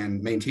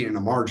and maintaining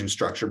a margin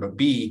structure. But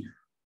B,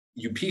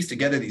 you piece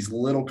together these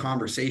little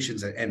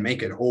conversations and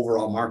make an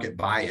overall market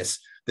bias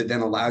that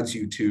then allows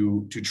you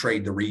to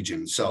trade the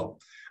region. So,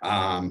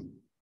 I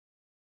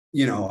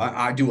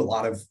do a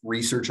lot of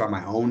research on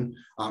my own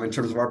in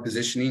terms of our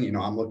positioning.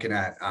 I'm looking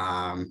at,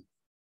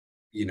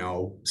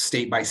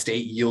 state by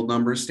state yield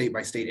numbers, state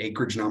by state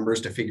acreage numbers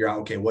to figure out,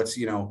 okay, what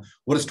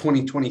does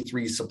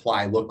 2023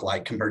 supply look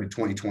like compared to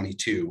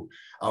 2022?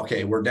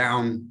 Okay, we're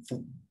down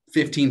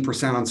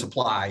 15% on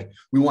supply.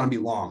 We want to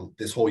be long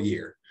this whole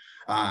year.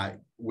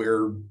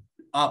 We're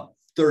up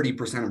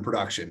 30% in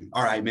production.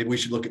 All right, maybe we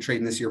should look at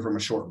trading this year from a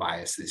short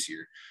bias this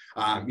year.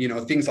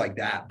 Things like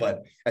that.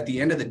 But at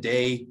the end of the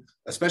day,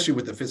 especially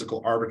with the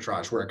physical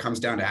arbitrage, where it comes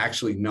down to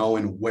actually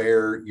knowing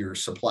where your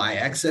supply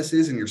excess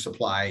is and your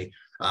supply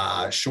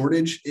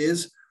shortage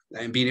is,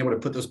 and being able to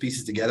put those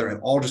pieces together, it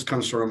all just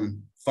comes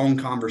from phone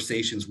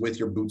conversations with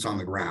your boots on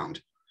the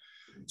ground.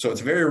 So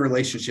it's a very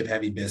relationship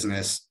heavy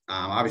business.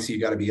 Obviously,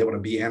 you got to be able to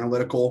be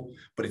analytical,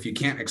 but if you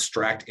can't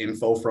extract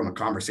info from a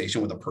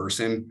conversation with a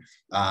person,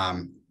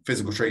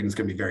 physical trading is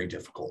going to be very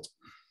difficult.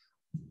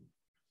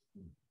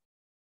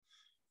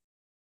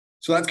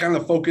 So that's kind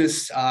of the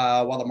focus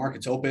while the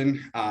market's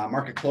open.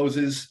 Market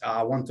closes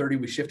 1:30.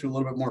 We shift to a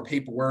little bit more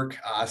paperwork,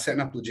 setting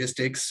up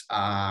logistics.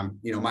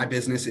 My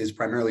business is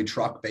primarily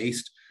truck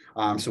based.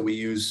 So we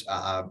use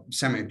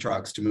semi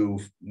trucks to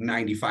move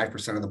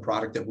 95% of the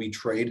product that we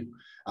trade.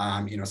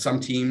 Some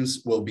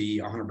teams will be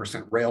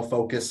 100% rail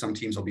focused. Some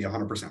teams will be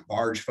 100%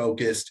 barge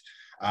focused.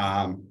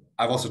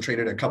 I've also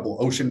traded a couple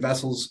ocean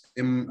vessels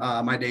in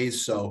my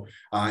days. So,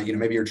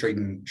 maybe you're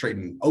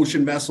trading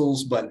ocean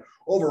vessels, but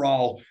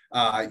overall,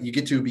 you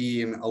get to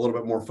be a little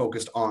bit more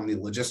focused on the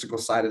logistical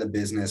side of the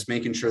business,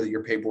 making sure that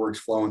your paperwork's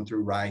flowing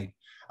through right,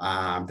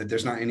 that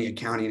there's not any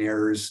accounting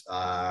errors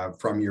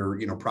from your,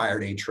 prior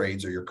day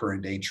trades or your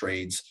current day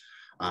trades.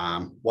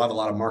 We'll have a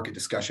lot of market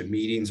discussion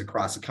meetings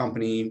across the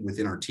company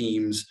within our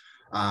teams,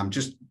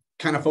 just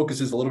kind of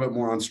focuses a little bit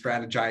more on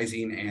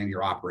strategizing and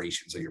your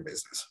operations of your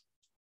business.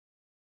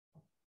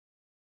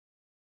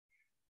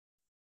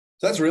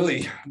 So that's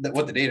really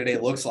what the day-to-day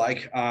looks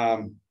like.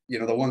 The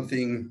one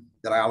thing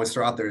that I always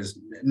throw out there is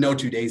no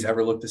 2 days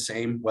ever look the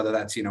same, whether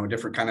that's, a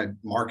different kind of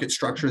market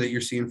structure that you're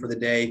seeing for the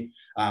day,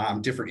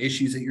 different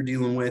issues that you're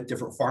dealing with,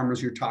 different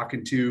farmers you're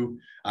talking to.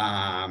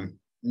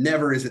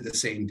 Never is it the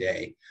same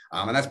day.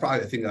 And that's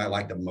probably the thing that I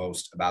like the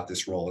most about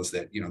this role is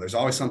that, there's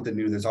always something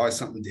new. There's always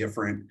something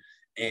different.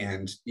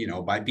 And,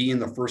 by being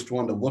the first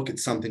one to look at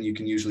something, you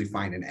can usually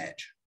find an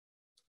edge.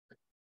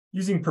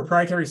 Using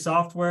proprietary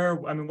software,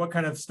 what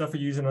kind of stuff are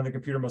you using on the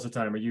computer most of the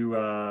time? Are you,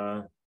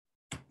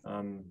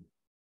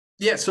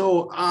 Yeah,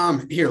 so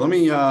here, let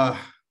me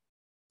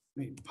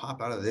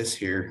pop out of this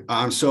here.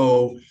 In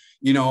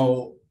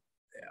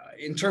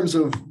terms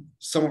of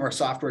some of our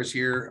softwares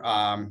here,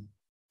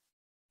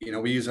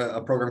 we use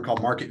a program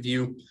called Market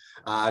View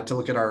to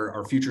look at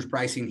our futures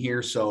pricing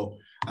here. So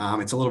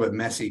it's a little bit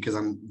messy because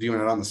I'm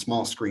viewing it on the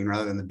small screen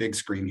rather than the big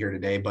screen here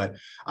today. But,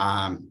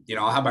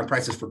 I'll have my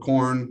prices for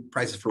corn,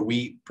 prices for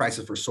wheat,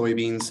 prices for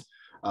soybeans.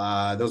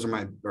 Those are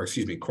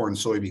corn,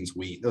 soybeans,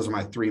 wheat. Those are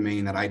my three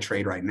main that I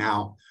trade right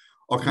now.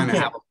 I'll kind of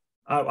have.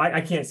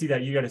 I can't see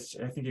that. I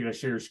think you got to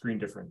share your screen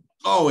different.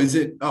 Oh, is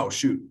it? Oh,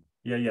 shoot.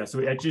 Yeah.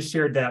 So I just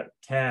shared that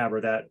tab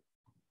or that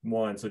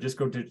one. So just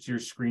go to your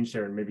screen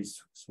share and maybe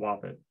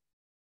swap it.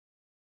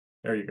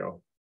 There you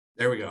go.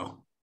 There we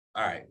go.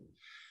 All right.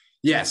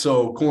 Yeah.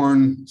 So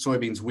corn,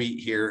 soybeans,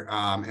 wheat here.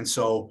 And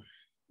so,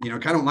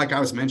 kind of like I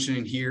was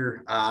mentioning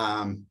here,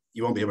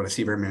 you won't be able to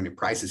see very many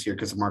prices here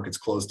because the market's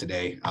closed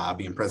today,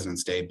 being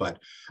President's Day. But,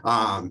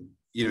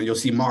 you'll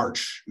see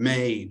March,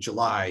 May,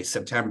 July,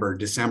 September,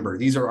 December.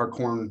 These are our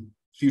corn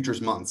futures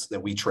months that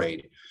we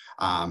trade.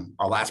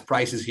 Our last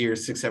prices here,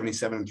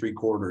 677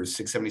 3/4,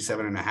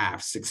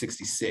 677.5,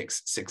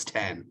 666,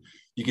 610.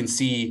 You can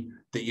see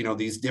that,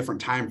 these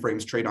different time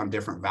frames trade on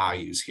different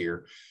values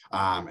here.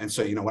 And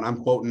so, when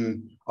I'm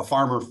quoting a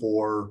farmer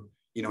for,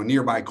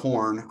 nearby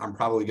corn, I'm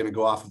probably going to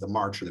go off of the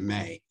March or the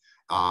May.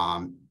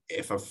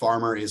 If a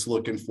farmer is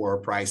looking for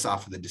a price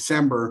off of the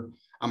December,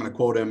 I'm going to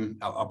quote him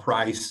a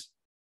price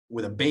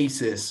with a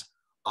basis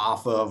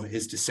off of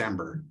his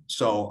December.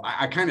 So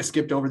I kind of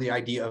skipped over the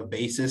idea of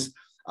basis,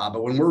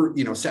 but when we're,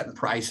 setting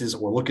prices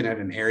or looking at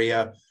an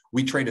area,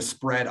 we trade a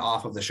spread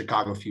off of the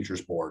Chicago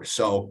Futures Board.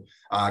 So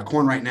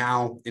corn right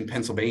now in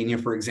Pennsylvania,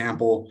 for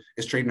example,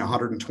 is trading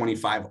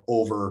 125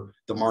 over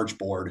the March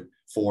board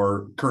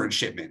for current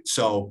shipment.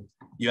 So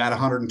you add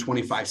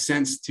 125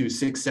 cents to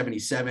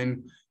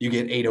 677, you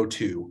get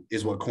 802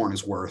 is what corn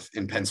is worth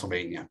in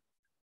Pennsylvania.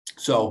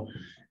 So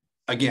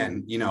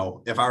again,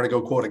 if I were to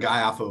go quote a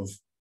guy off of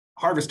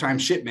harvest time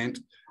shipment,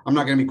 I'm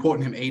not going to be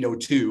quoting him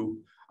 802.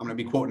 I'm going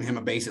to be quoting him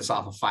a basis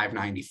off of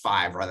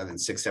 595 rather than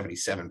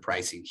 677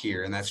 pricing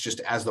here. And that's just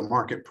as the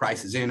market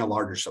prices in a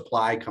larger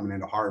supply coming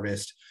into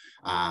harvest,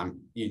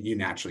 you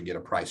naturally get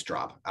a price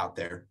drop out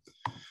there.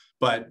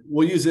 But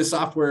we'll use this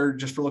software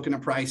just for looking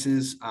at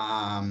prices.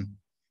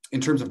 In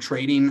terms of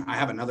trading, I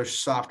have another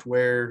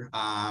software.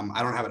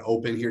 I don't have it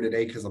open here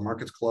today because the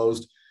market's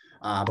closed,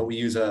 but we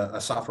use a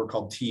software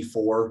called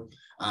T4,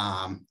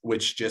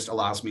 which just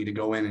allows me to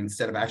go in and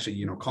instead of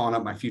actually, calling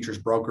up my futures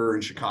broker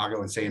in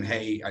Chicago and saying,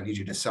 hey, I need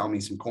you to sell me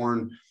some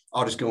corn.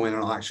 I'll just go in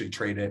and I'll actually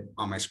trade it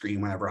on my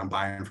screen whenever I'm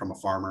buying from a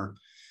farmer.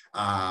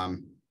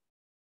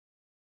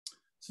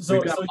 So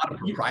we've got a lot of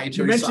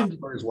proprietary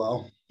software as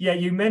well. Yeah,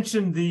 you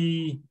mentioned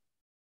the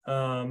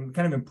kind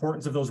of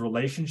importance of those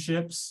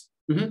relationships.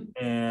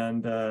 Mm-hmm.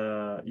 And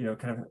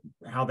kind of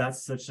how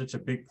that's such a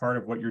big part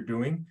of what you're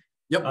doing.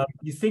 Yep.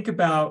 You think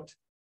about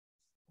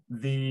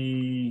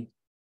the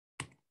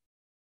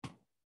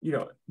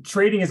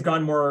trading has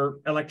gone more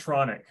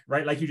electronic,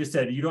 right? Like you just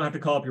said, you don't have to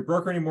call up your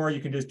broker anymore.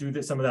 You can just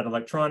do some of that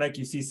electronic.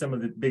 You see some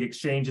of the big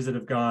exchanges that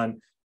have gone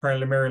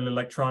primarily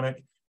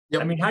electronic.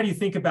 Yep. I mean, how do you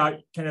think about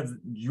kind of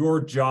your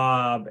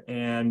job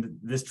and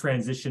this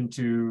transition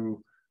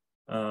to,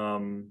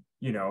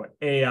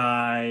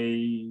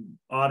 AI,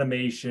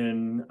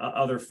 automation,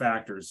 other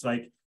factors?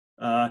 Like,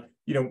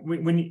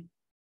 when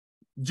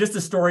just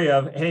the story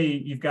of, hey,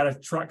 you've got a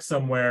truck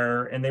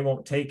somewhere and they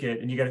won't take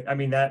it,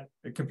 and that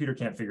the computer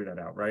can't figure that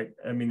out, right?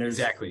 I mean, there's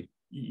exactly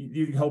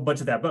a whole bunch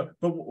of that. But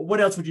what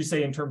else would you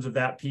say in terms of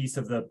that piece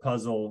of the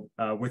puzzle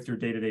with your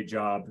day-to-day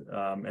job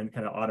and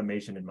kind of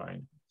automation in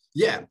mind?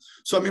 Yeah.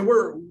 So, I mean,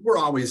 we're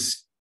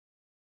always,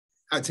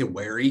 I'd say,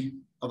 wary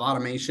of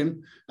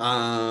automation.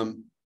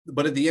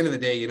 But at the end of the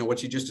day,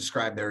 what you just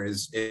described there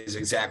is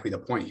exactly the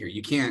point here.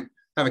 You can't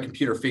have a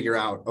computer figure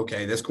out,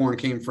 okay, this corn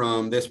came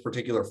from this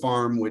particular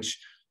farm, which,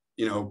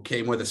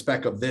 came with a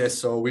spec of this.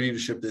 So we need to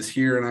ship this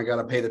here, and I got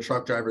to pay the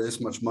truck driver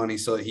this much money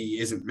so that he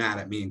isn't mad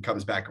at me and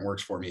comes back and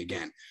works for me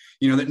again.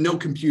 That no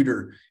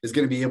computer is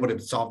going to be able to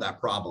solve that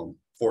problem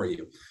for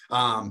you.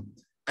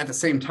 At the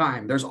same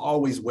time, there's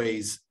always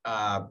ways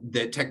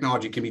that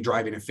technology can be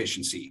driving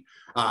efficiency.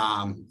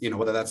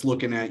 Whether that's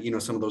looking at,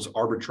 some of those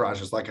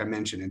arbitrages, like I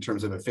mentioned, in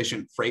terms of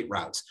efficient freight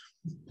routes.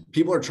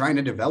 People are trying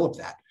to develop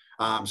that.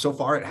 So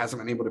far, it hasn't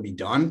been able to be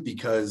done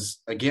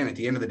because, again, at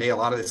the end of the day, a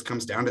lot of this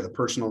comes down to the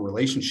personal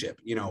relationship.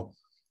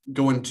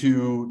 Going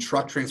to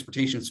truck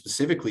transportation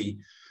specifically,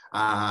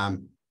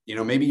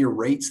 maybe your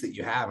rates that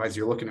you have as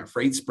you're looking at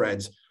freight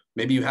spreads,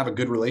 maybe you have a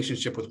good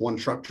relationship with one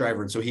truck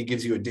driver, and so he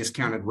gives you a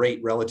discounted rate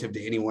relative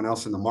to anyone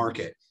else in the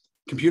market.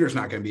 Computer's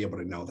not going to be able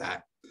to know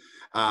that.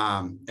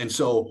 And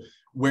so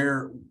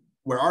where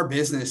our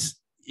business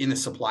in the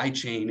supply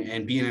chain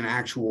and being an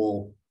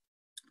actual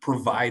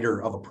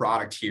provider of a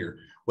product here,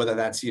 whether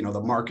that's,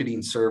 the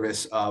marketing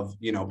service of,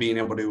 being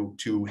able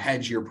to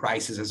hedge your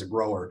prices as a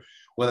grower,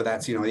 whether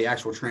that's, the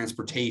actual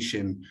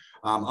transportation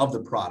of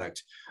the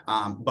product.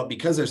 But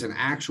because there's an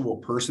actual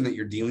person that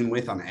you're dealing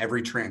with on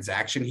every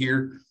transaction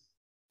here,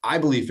 I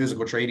believe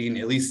physical trading,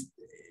 at least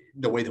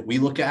the way that we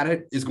look at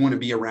it, is going to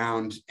be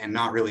around and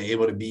not really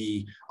able to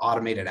be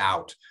automated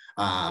out.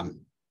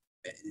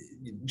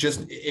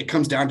 It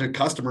comes down to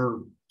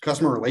customer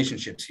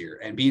relationships here,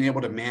 and being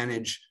able to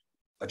manage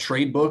a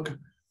trade book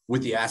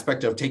with the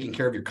aspect of taking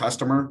care of your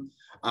customer.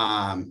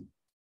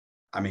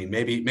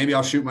 Maybe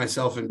I'll shoot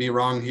myself and be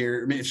wrong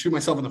here, shoot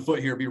myself in the foot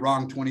here, be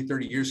wrong 20,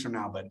 30 years from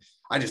now. But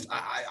I just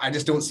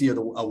don't see a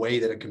way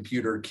that a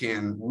computer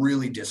can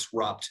really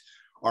disrupt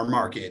our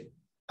market.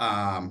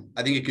 I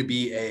think it could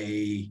be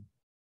a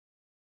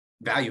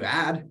value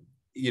add.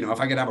 If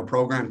I could have a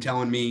program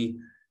telling me,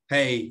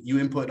 hey, you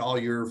input all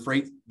your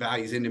freight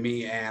values into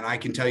me, and I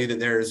can tell you that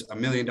there's $1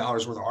 million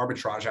worth of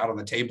arbitrage out on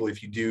the table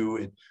if you do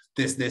it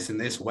this, and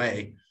this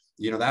way,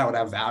 that would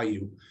have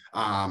value.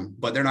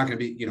 But they're not going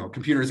to be,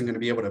 computer isn't going to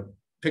be able to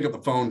pick up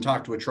the phone,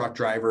 talk to a truck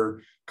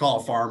driver, call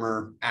a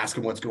farmer, ask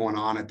them what's going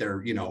on at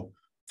their,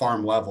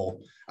 farm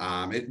level.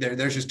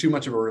 There's just too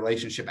much of a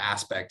relationship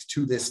aspect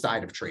to this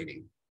side of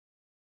trading.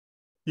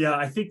 Yeah,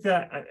 I think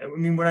that,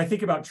 when I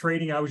think about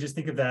trading, I would just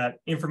think of that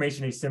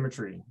information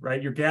asymmetry,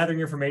 right? You're gathering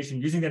information,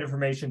 using that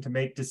information to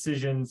make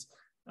decisions,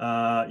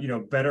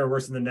 better or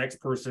worse than the next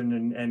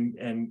person,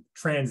 and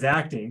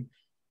transacting.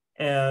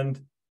 And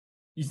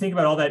you think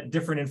about all that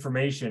different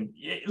information.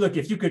 Look,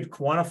 if you could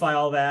quantify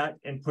all that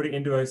and put it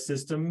into a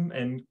system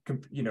and,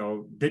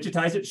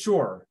 digitize it,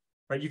 sure,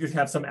 right? You could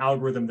have some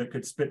algorithm that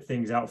could spit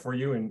things out for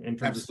you in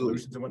terms of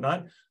solutions and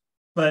whatnot.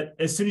 But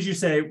as soon as you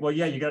say, well,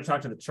 yeah, you got to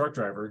talk to the truck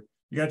driver,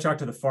 you got to talk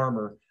to the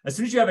farmer. As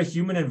soon as you have a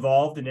human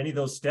involved in any of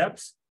those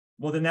steps,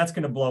 well, then that's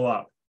going to blow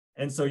up.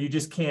 And so you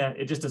just can't,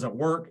 it just doesn't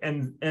work.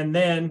 And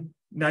then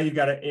now you've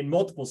got it in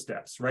multiple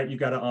steps, right? You've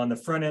got it on the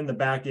front end, the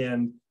back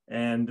end,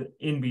 and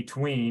in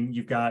between,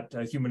 you've got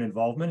human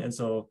involvement. And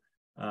so,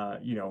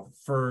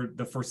 for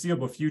the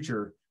foreseeable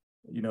future,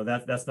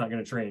 that's not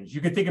going to change.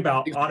 You could think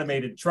about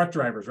automated truck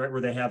drivers, right?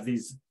 Where they have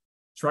these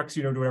trucks,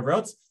 do whatever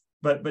else,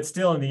 but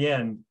still in the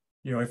end,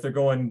 if they're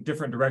going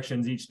different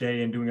directions each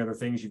day and doing other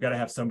things, you've got to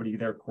have somebody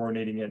there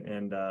coordinating it,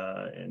 and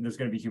there's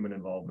going to be human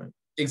involvement.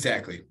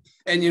 Exactly.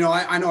 And,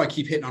 I know I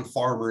keep hitting on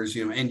farmers,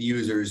 end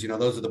users,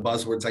 those are the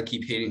buzzwords I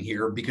keep hitting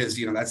here because,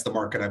 that's the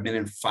market I've been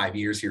in for 5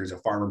 years here as a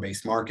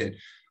farmer-based market.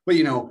 But,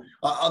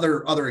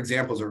 other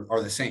examples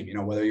are the same,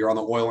 whether you're on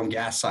the oil and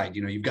gas side,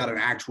 you've got an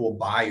actual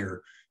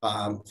buyer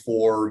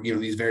for,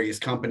 these various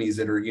companies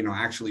that are,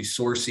 actually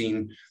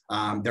sourcing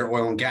their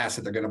oil and gas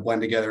that they're going to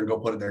blend together and go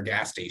put at their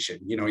gas station.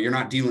 You're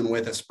not dealing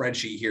with a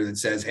spreadsheet here that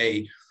says,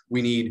 hey,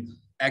 we need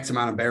X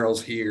amount of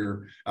barrels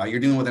here.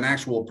 You're dealing with an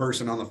actual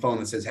person on the phone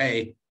that says,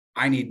 hey,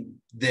 I need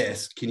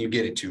this. Can you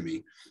get it to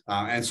me?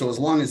 And so as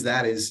long as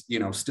that is,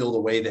 still the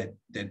way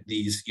that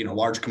these,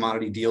 large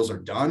commodity deals are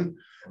done,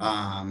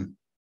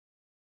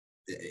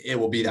 it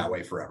will be that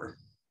way forever.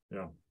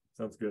 Yeah,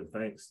 sounds good.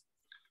 Thanks.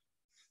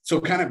 So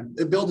kind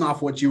of building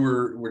off what you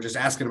were just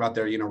asking about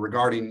there,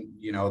 regarding,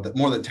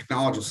 the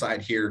technological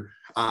side here,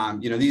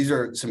 these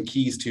are some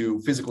keys to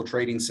physical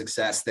trading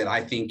success that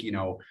I think,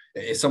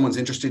 if someone's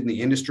interested in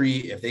the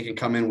industry, if they can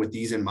come in with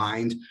these in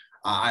mind,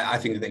 I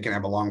think that they can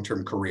have a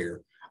long-term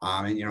career.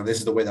 And this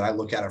is the way that I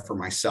look at it for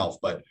myself,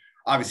 but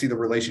obviously the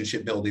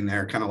relationship building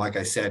there, kind of like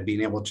I said,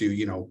 being able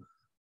to,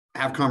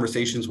 have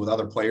conversations with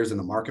other players in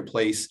the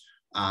marketplace,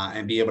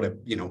 and be able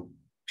to,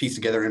 piece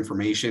together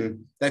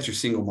information. That's your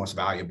single most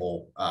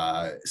valuable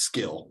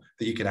skill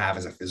that you could have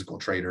as a physical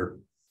trader.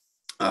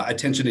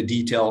 Attention to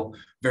detail,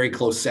 very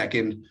close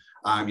second.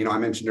 I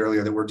mentioned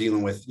earlier that we're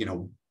dealing with,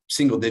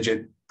 single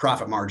digit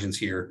profit margins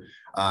here.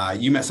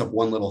 You mess up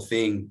one little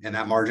thing and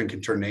that margin can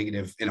turn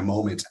negative in a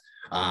moment.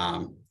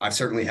 I've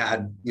certainly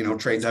had,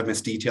 trades I've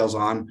missed details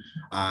on.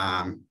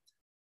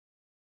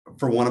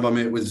 For one of them,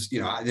 it was,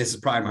 this is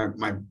probably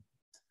my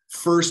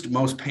first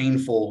most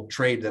painful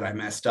trade that I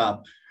messed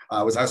up.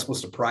 I was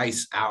supposed to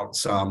price out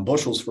some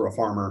bushels for a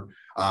farmer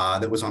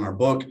that was on our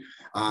book.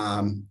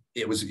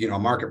 It was, a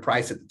market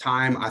price at the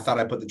time. I thought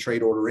I put the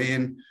trade order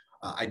in.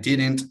 I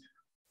didn't.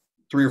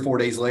 3 or 4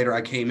 days later,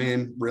 I came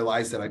in,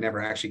 realized that I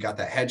never actually got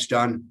that hedge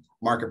done.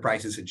 Market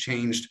prices had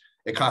changed.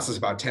 It cost us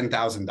about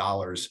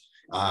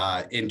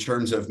 $10,000 in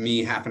terms of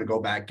me having to go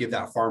back, give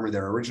that farmer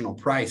their original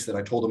price that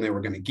I told them they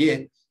were going to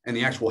get and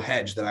the actual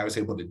hedge that I was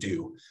able to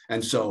do.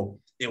 And so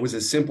it was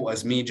as simple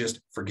as me just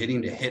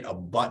forgetting to hit a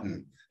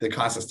button that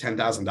cost us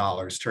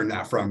 $10,000, turned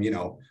that from,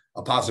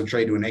 a positive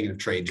trade to a negative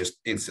trade just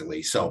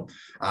instantly. So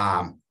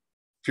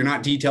if you're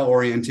not detail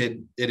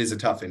oriented, it is a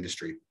tough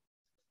industry.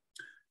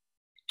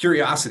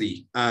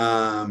 Curiosity.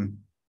 Some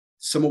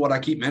of what I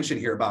keep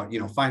mentioning here about,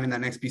 finding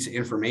that next piece of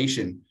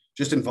information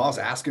just involves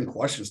asking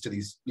questions to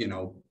these,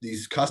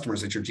 these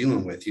customers that you're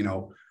dealing with,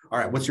 all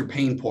right, what's your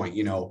pain point?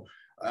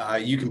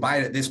 You can buy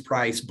it at this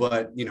price,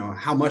 but,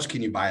 how much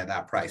can you buy at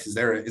that price? Is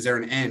there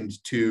an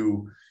end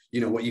to,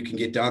 what you can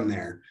get done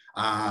there?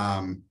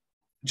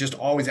 Just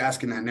always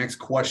asking that next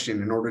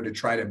question in order to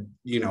try to,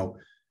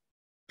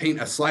 paint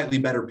a slightly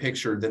better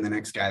picture than the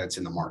next guy that's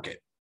in the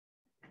market.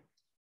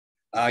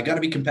 Got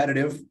to be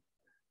competitive.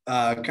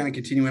 Kind of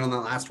continuing on that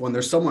last one,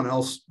 there's someone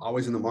else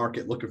always in the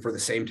market looking for the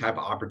same type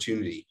of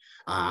opportunity.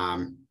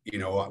 My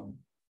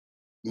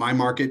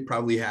market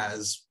probably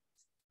has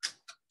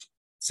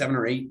 7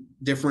 or 8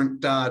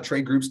 different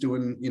trade groups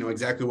doing,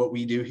 exactly what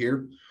we do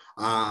here.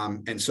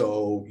 And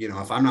so,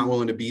 if I'm not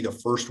willing to be the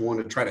first one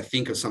to try to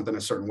think of something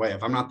a certain way,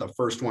 if I'm not the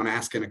first one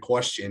asking a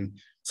question,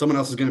 someone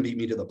else is going to beat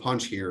me to the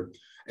punch here.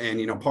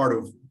 And, part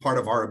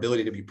of our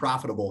ability to be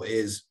profitable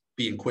is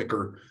being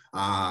quicker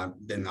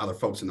than other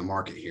folks in the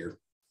market here.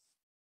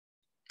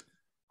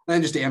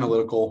 And just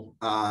analytical,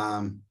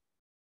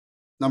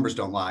 numbers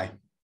don't lie.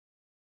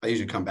 I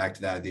usually come back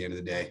to that at the end of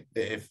the day.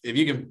 If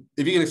you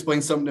can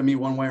explain something to me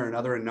one way or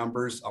another in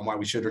numbers on why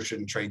we should or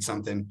shouldn't trade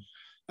something,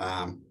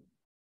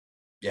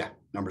 yeah,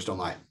 numbers don't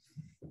lie.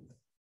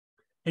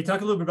 Hey,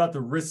 talk a little bit about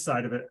the risk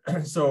side of it.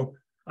 So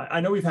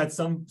I know we've had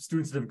some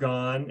students that have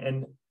gone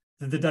and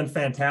they've done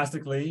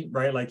fantastically,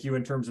 right? Like you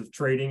in terms of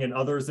trading, and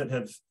others that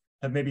have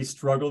maybe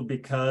struggled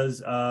because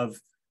of,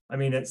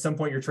 at some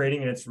point you're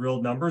trading and it's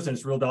real numbers and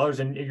it's real dollars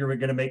and you're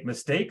going to make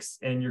mistakes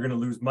and you're going to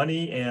lose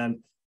money. And,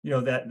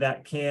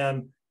 that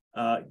can,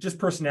 just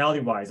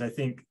personality wise, I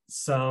think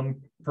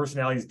some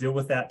personalities deal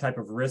with that type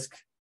of risk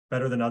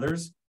better than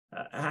others.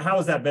 How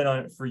has that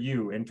been for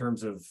you in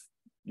terms of,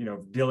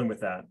 dealing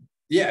with that?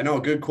 Yeah, no,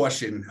 good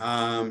question.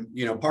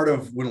 Part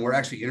of when we're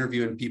actually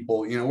interviewing people,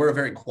 we're a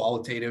very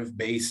qualitative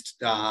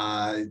based,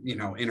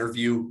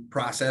 interview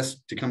process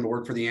to come to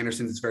work for the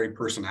Andersons. It's very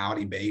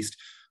personality based.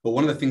 But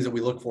one of the things that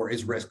we look for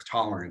is risk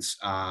tolerance,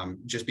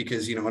 just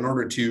because, in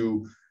order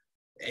to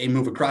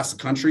move across the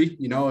country,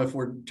 if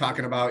we're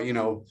talking about,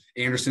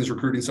 Anderson's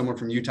recruiting someone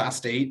from Utah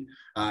State,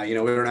 we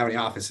don't have any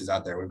offices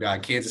out there. We've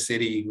got Kansas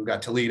City, we've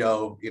got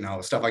Toledo,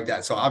 stuff like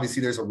that. So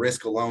obviously there's a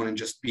risk alone in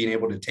just being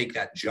able to take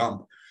that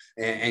jump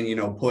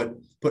and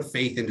put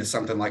faith into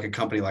something like a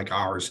company like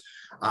ours.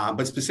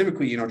 But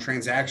specifically,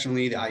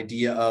 transactionally, the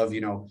idea of,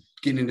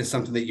 getting into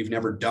something that you've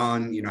never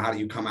done, how do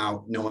you come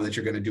out knowing that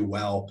you're going to do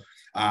well?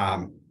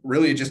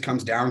 Really, it just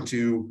comes down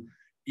to,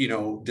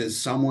 does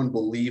someone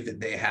believe that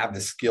they have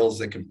the skills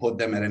that can put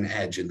them at an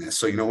edge in this?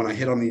 So, when I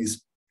hit on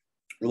these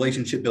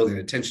relationship building,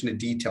 attention to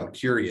detail,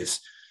 curious,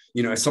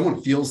 if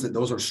someone feels that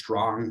those are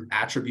strong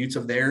attributes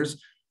of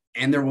theirs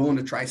and they're willing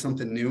to try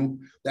something new,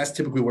 that's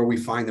typically where we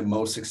find the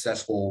most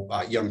successful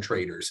young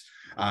traders.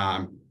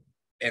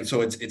 And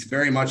so it's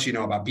very much,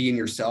 about being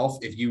yourself.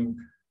 If you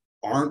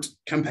aren't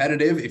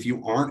competitive, if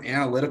you aren't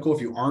analytical,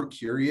 if you aren't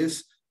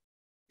curious,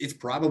 it's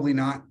probably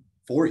not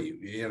for you.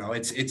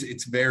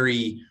 It's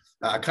very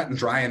cut and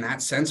dry in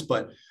that sense.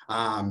 But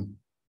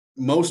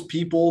most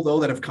people, though,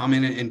 that have come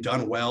in and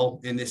done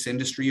well in this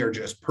industry are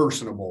just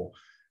personable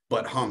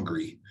but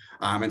hungry.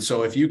 And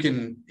so if you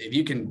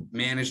can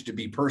manage to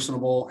be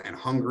personable and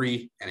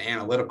hungry and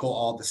analytical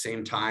all at the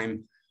same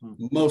time,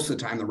 most of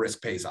the time the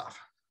risk pays off.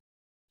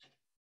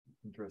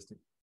 Interesting.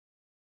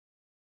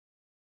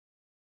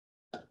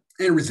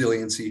 And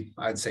resiliency,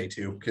 I'd say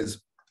too,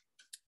 because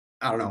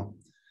I don't know.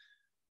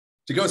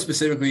 To go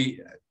specifically,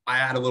 I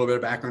add a little bit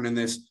of background in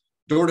this.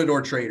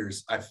 Door-to-door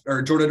traders,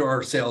 or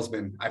door-to-door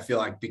salesmen, I feel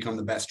like become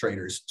the best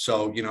traders.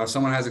 So, if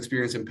someone has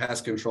experience in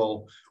pest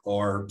control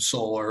or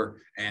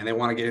solar and they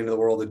want to get into the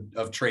world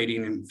of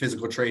trading and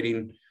physical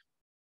trading,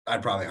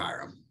 I'd probably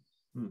hire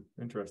them.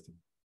 Interesting.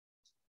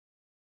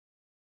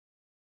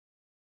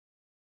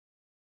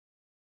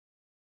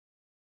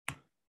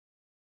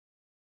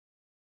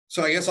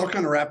 So I guess I'll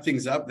kind of wrap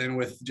things up then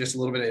with just a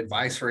little bit of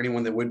advice for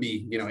anyone that would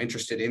be,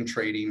 interested in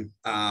trading.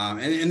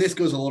 And this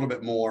goes a little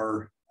bit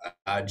more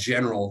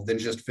general than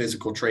just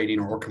physical trading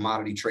or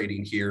commodity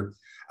trading here,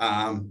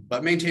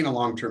 but maintain a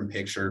long-term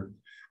picture.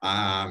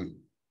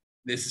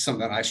 This is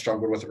something that I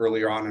struggled with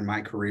earlier on in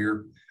my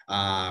career.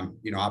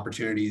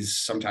 Opportunities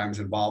sometimes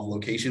involve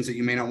locations that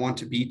you may not want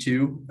to be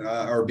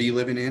or be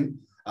living in.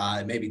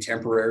 It may be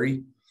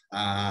temporary.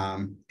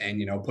 And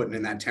putting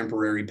in that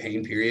temporary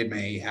pain period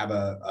may have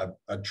a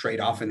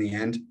trade-off in the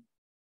end.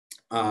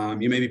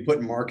 You may be put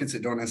in markets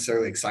that don't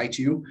necessarily excite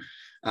you.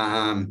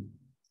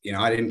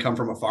 I didn't come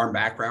from a farm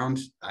background.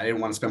 I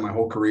didn't want to spend my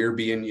whole career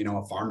being,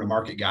 a farm to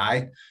market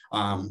guy.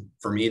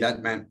 For me,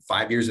 that meant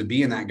 5 years of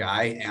being that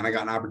guy, and I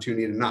got an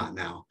opportunity to not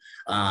now.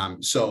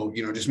 So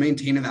just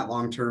maintaining that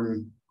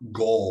long-term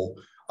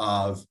goal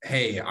of,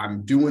 hey,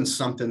 I'm doing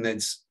something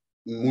that's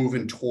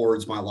moving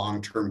towards my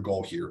long-term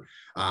goal here.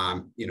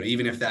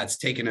 Even if that's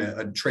taking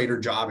a trader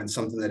job and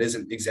something that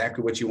isn't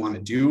exactly what you want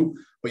to do,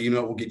 but it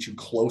will get you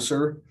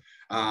closer.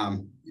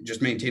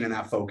 Just maintaining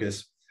that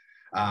focus,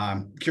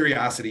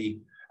 curiosity,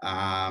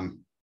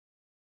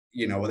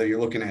 whether you're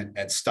looking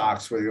at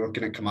stocks, whether you're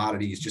looking at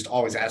commodities, just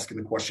always asking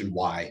the question,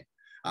 why?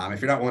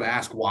 If you're not willing to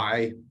ask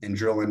why and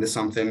drill into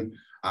something,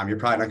 you're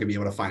probably not going to be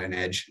able to find an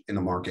edge in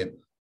the market.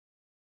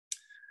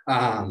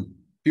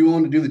 Be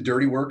willing to do the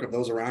dirty work of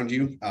those around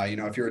you.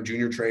 If you're a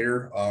junior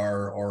trader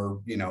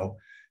or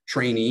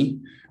trainee,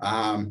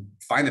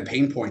 find the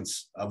pain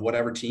points of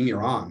whatever team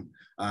you're on,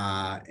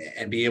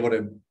 and be able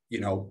to,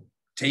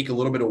 take a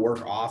little bit of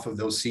work off of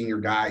those senior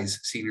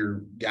gals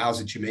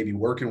that you may be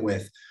working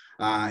with,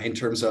 in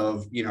terms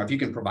of, if you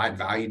can provide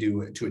value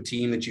to a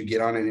team that you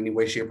get on in any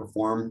way, shape, or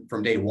form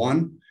from day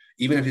one,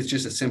 even if it's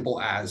just as simple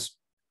as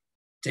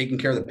taking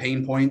care of the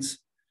pain points,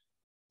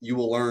 you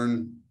will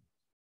learn,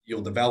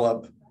 you'll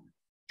develop.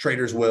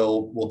 Traders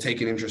will take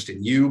an interest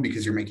in you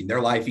because you're making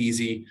their life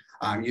easy.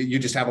 You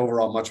just have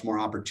overall much more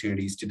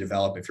opportunities to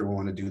develop if you're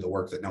willing to do the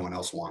work that no one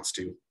else wants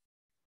to.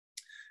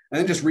 And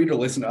then just read or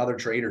listen to other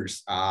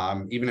traders,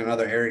 even in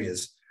other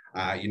areas.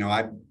 I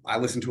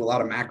listen to a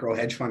lot of macro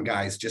hedge fund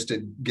guys just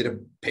to get a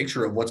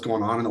picture of what's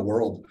going on in the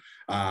world.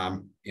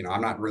 I'm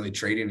not really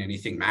trading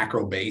anything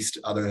macro based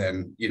other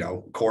than,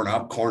 corn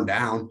up, corn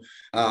down.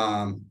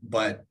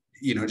 But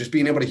just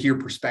being able to hear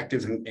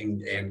perspectives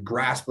and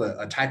grasp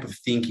a type of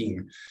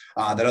thinking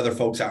that other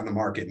folks out in the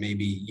market may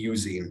be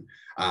using,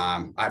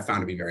 I've found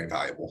to be very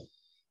valuable.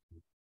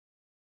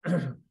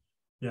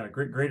 Yeah,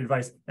 great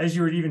advice. As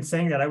you were even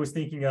saying that, I was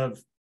thinking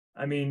of,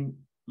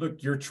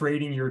 look, you're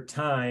trading your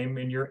time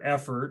and your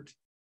effort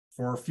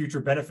for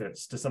future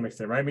benefits to some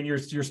extent, right?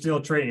 You're still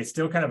trading. It's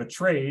still kind of a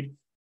trade,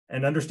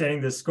 and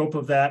understanding the scope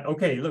of that.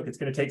 Okay, look, it's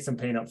going to take some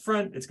pain up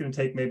front. It's going to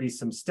take maybe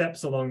some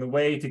steps along the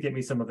way to get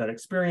me some of that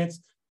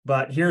experience.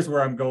 But here's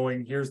where I'm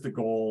going. Here's the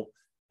goal,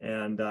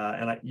 and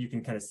you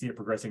can kind of see it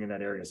progressing in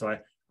that area. So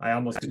I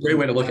almost, that's a great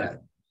way to look at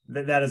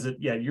it. That is it.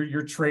 Yeah,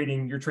 you're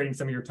trading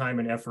some of your time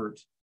and effort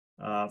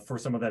for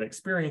some of that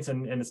experience,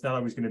 and it's not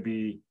always going to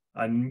be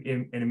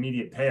an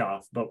immediate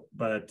payoff. But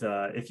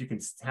if you can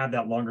have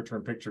that longer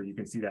term picture, you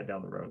can see that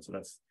down the road. So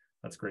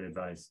that's great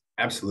advice.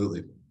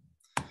 Absolutely.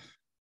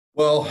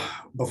 Well,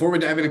 before we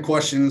dive into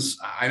questions,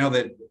 I know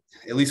that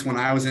at least when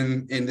I was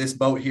in this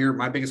boat here,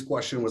 my biggest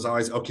question was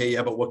always, okay,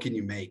 yeah, but what can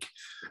you make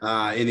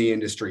in the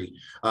industry?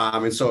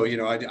 And so,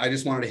 I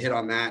just wanted to hit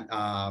on that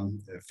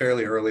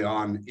fairly early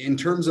on. In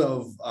terms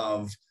of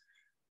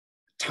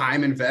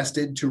time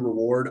invested to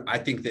reward, I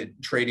think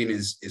that trading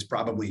is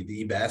probably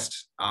the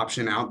best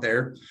option out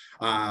there.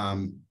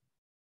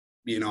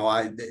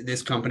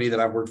 This company that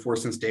I've worked for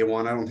since day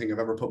one, I don't think I've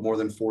ever put more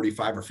than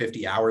 45 or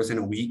 50 hours in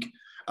a week.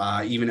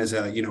 Even as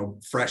a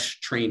fresh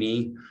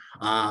trainee,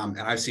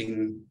 and I've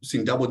seen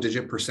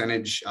double-digit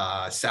percentage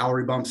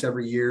salary bumps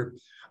every year.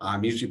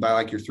 Usually by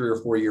like your 3 or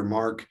 4 year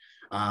mark,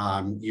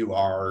 you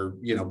are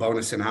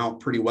bonusing out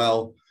pretty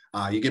well.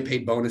 You get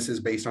paid bonuses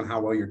based on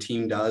how well your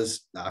team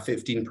does.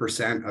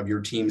 15% of your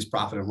team's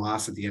profit and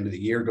loss at the end of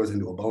the year goes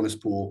into a bonus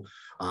pool,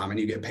 and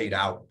you get paid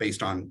out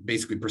based on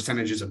basically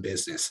percentages of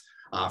business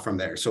from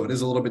there. So it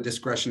is a little bit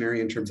discretionary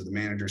in terms of the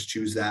managers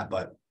choose that,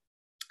 but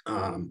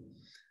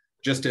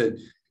just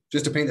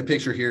to paint the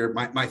picture here,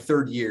 my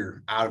third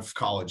year out of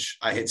college,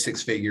 I hit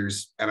 6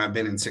 figures, and I've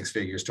been in 6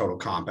 figures total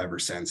comp ever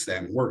since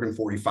then, working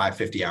 45,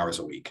 50 hours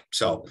a week.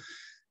 So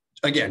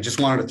again, just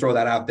wanted to throw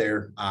that out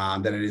there,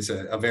 that it is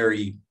a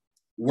very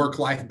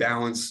work-life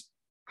balance,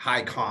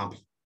 high comp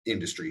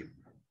industry.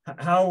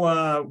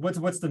 How,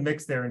 what's the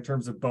mix there in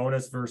terms of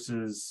bonus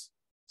versus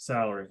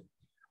salary?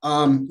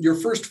 Your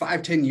first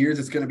 5-10 years,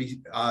 it's going to be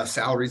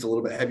salaries a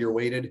little bit heavier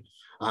weighted,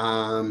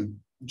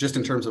 just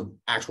in terms of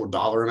actual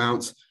dollar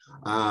amounts.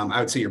 I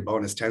would say your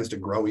bonus tends to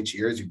grow each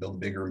year as you build a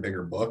bigger and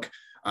bigger book.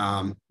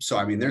 So,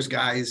 I mean, there's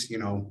guys, you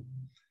know,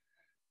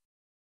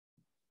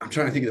 I'm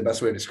trying to think of the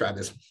best way to describe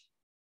this.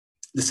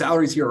 The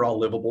salaries here are all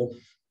livable.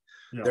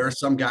 Yeah. There are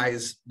some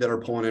guys that are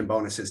pulling in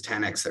bonuses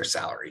 10x their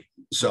salary.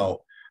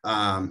 So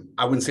I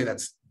wouldn't say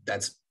that's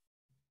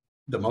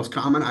the most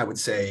common. I would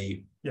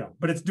say, yeah,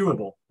 but it's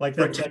doable. Like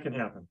that can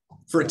happen.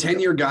 For a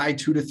 10-year guy,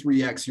 2 to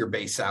 3x your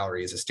base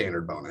salary is a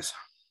standard bonus.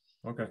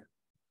 Okay.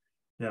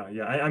 Yeah.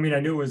 I mean, I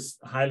knew it was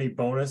highly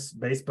bonus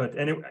based, but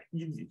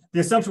the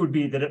assumption would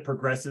be that it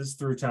progresses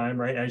through time,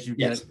 right? As you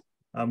get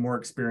more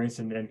experience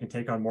and can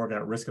take on more of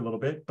that risk a little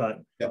bit.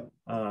 But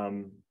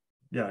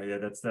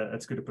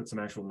that's good to put some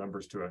actual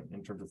numbers to it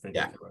in terms of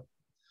thinking through it.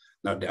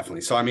 No,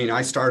 definitely. So, I mean,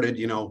 I started,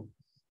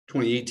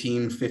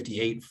 2018,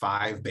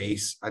 58.5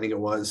 base, I think it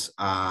was.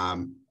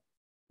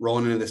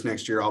 Rolling into this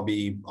next year, I'll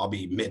be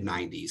mid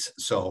 90s.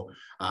 So,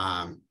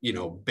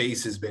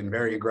 base has been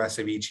very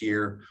aggressive each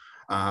year.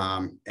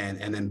 And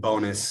then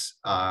bonus,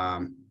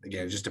 again,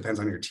 it just depends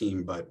on your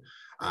team, but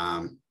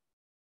I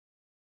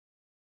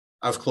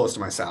was close to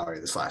my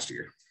salary this last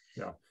year.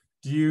 Yeah.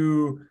 Do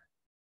you,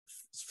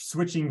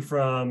 switching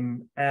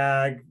from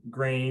ag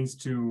grains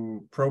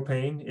to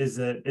propane, is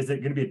it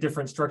going to be a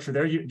different structure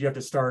there? Do you have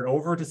to start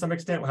over to some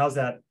extent? How's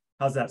that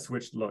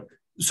switch look?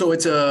 So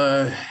it's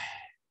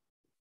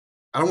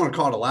I don't want to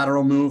call it a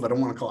lateral move. I don't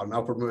want to call it an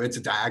upward move. It's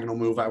a diagonal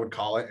move, I would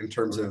call it, in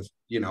terms of,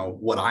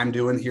 what I'm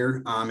doing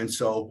here. And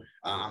so,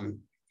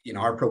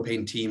 our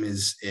propane team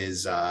is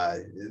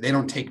they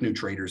don't take new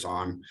traders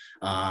on.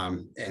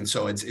 And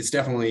so it's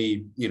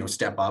definitely,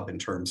 step up in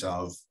terms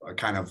of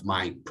kind of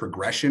my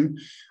progression.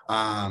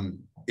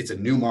 It's a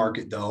new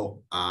market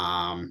though,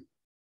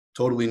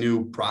 totally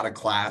new product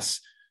class.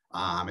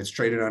 It's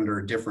traded under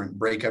a different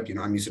breakup.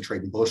 I'm used to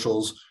trading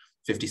bushels,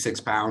 56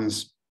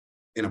 pounds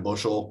in a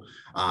bushel.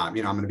 I'm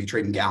going to be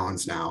trading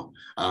gallons now.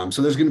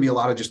 So there's going to be a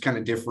lot of just kind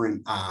of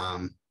different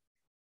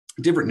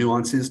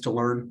nuances to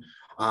learn.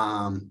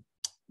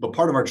 But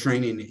part of our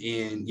training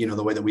in,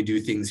 the way that we do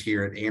things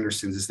here at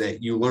Anderson's is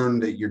that you learn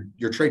that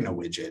you're trading a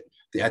widget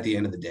at the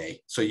end of the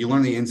day. So you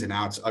learn the ins and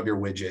outs of your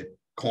widget.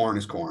 Corn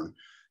is corn,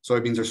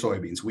 soybeans are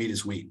soybeans, wheat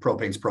is wheat,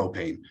 propane's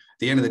propane. At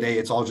the end of the day,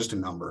 it's all just a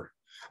number.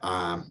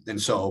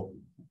 And so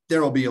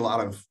there will be a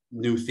lot of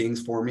new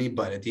things for me,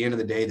 but at the end of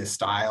the day, the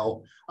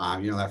style,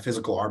 that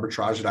physical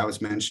arbitrage that I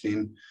was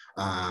mentioning,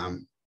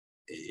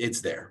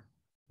 it's there.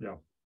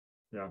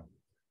 Yeah.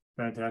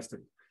 Fantastic.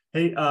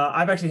 Hey,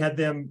 I've actually had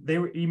they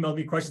emailed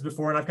me questions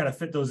before, and I've kind of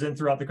fit those in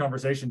throughout the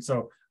conversation.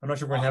 So I'm not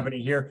sure if we're gonna have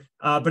any here,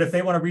 but if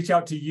they want to reach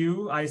out to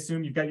you, I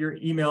assume you've got your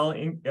email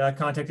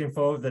contact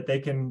info that they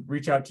can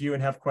reach out to you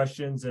and have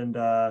questions and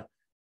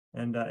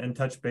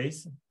touch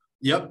base.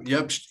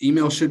 Yep.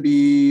 Email should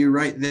be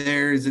right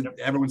there. Is it? Yep.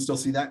 Everyone still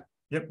see that?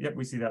 Yep.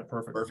 We see that.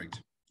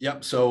 Perfect.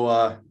 Yep. So,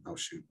 oh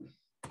shoot.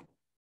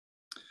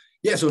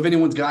 Yeah. So if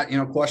anyone's got,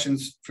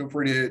 questions, feel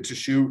free to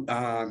shoot.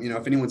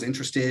 If anyone's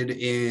interested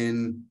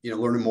in,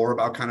 learning more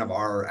about kind of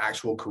our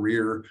actual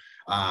career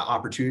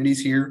opportunities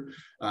here,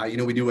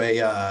 we do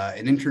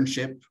an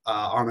internship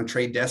on a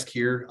trade desk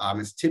here.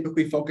 It's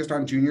typically focused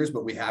on juniors,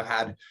 but we have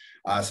had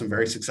some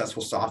very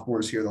successful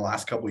sophomores here the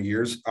last couple of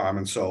years.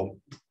 And so,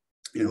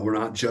 we're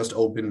not just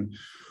open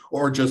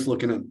or just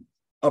looking at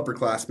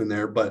upperclassmen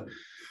there, but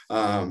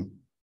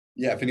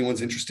if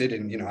anyone's interested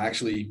in,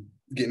 actually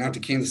getting out to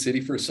Kansas City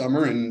for a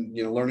summer and,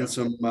 learning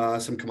some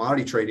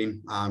commodity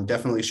trading,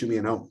 definitely shoot me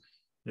a note.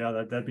 Yeah,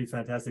 that'd be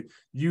fantastic.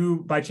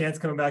 You by chance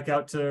coming back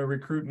out to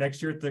recruit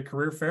next year at the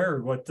career fair,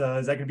 or what,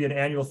 is that going to be an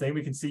annual thing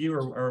we can see you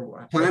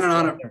or planning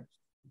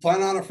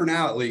on it for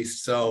now, at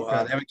least. So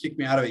they haven't kicked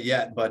me out of it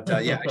yet, but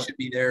I should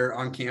be there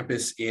on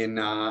campus in,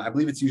 I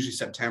believe it's usually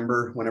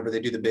September, whenever they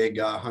do the big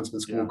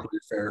Huntsman School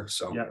Career Fair.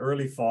 So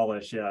early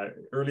fallish.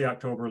 Early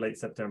October, late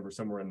September,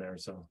 somewhere in there.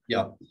 So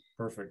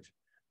perfect.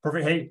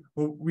 Hey,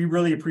 well, we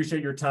really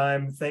appreciate your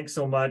time. Thanks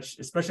so much,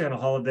 especially on a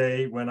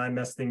holiday when I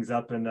mess things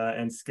up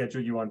and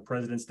schedule you on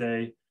President's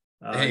Day.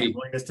 Your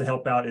willingness to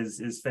help out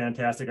is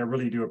fantastic. I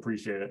really do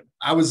appreciate it.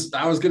 I was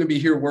going to be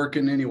here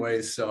working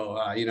anyways.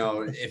 So,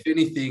 if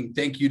anything,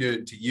 thank you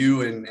to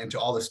you and to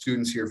all the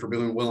students here for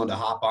being willing to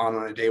hop on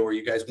a day where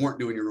you guys weren't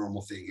doing your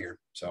normal thing here.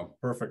 So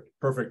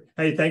perfect.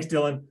 Hey, thanks,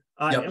 Dillon.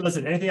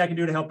 Listen, anything I can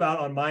do to help out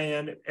on my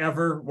end,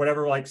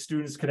 whatever, like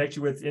students connect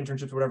you with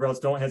internships, whatever else,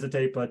 don't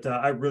hesitate. But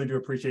I really do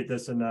appreciate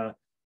this. And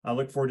I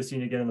look forward to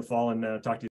seeing you again in the fall and talk to you.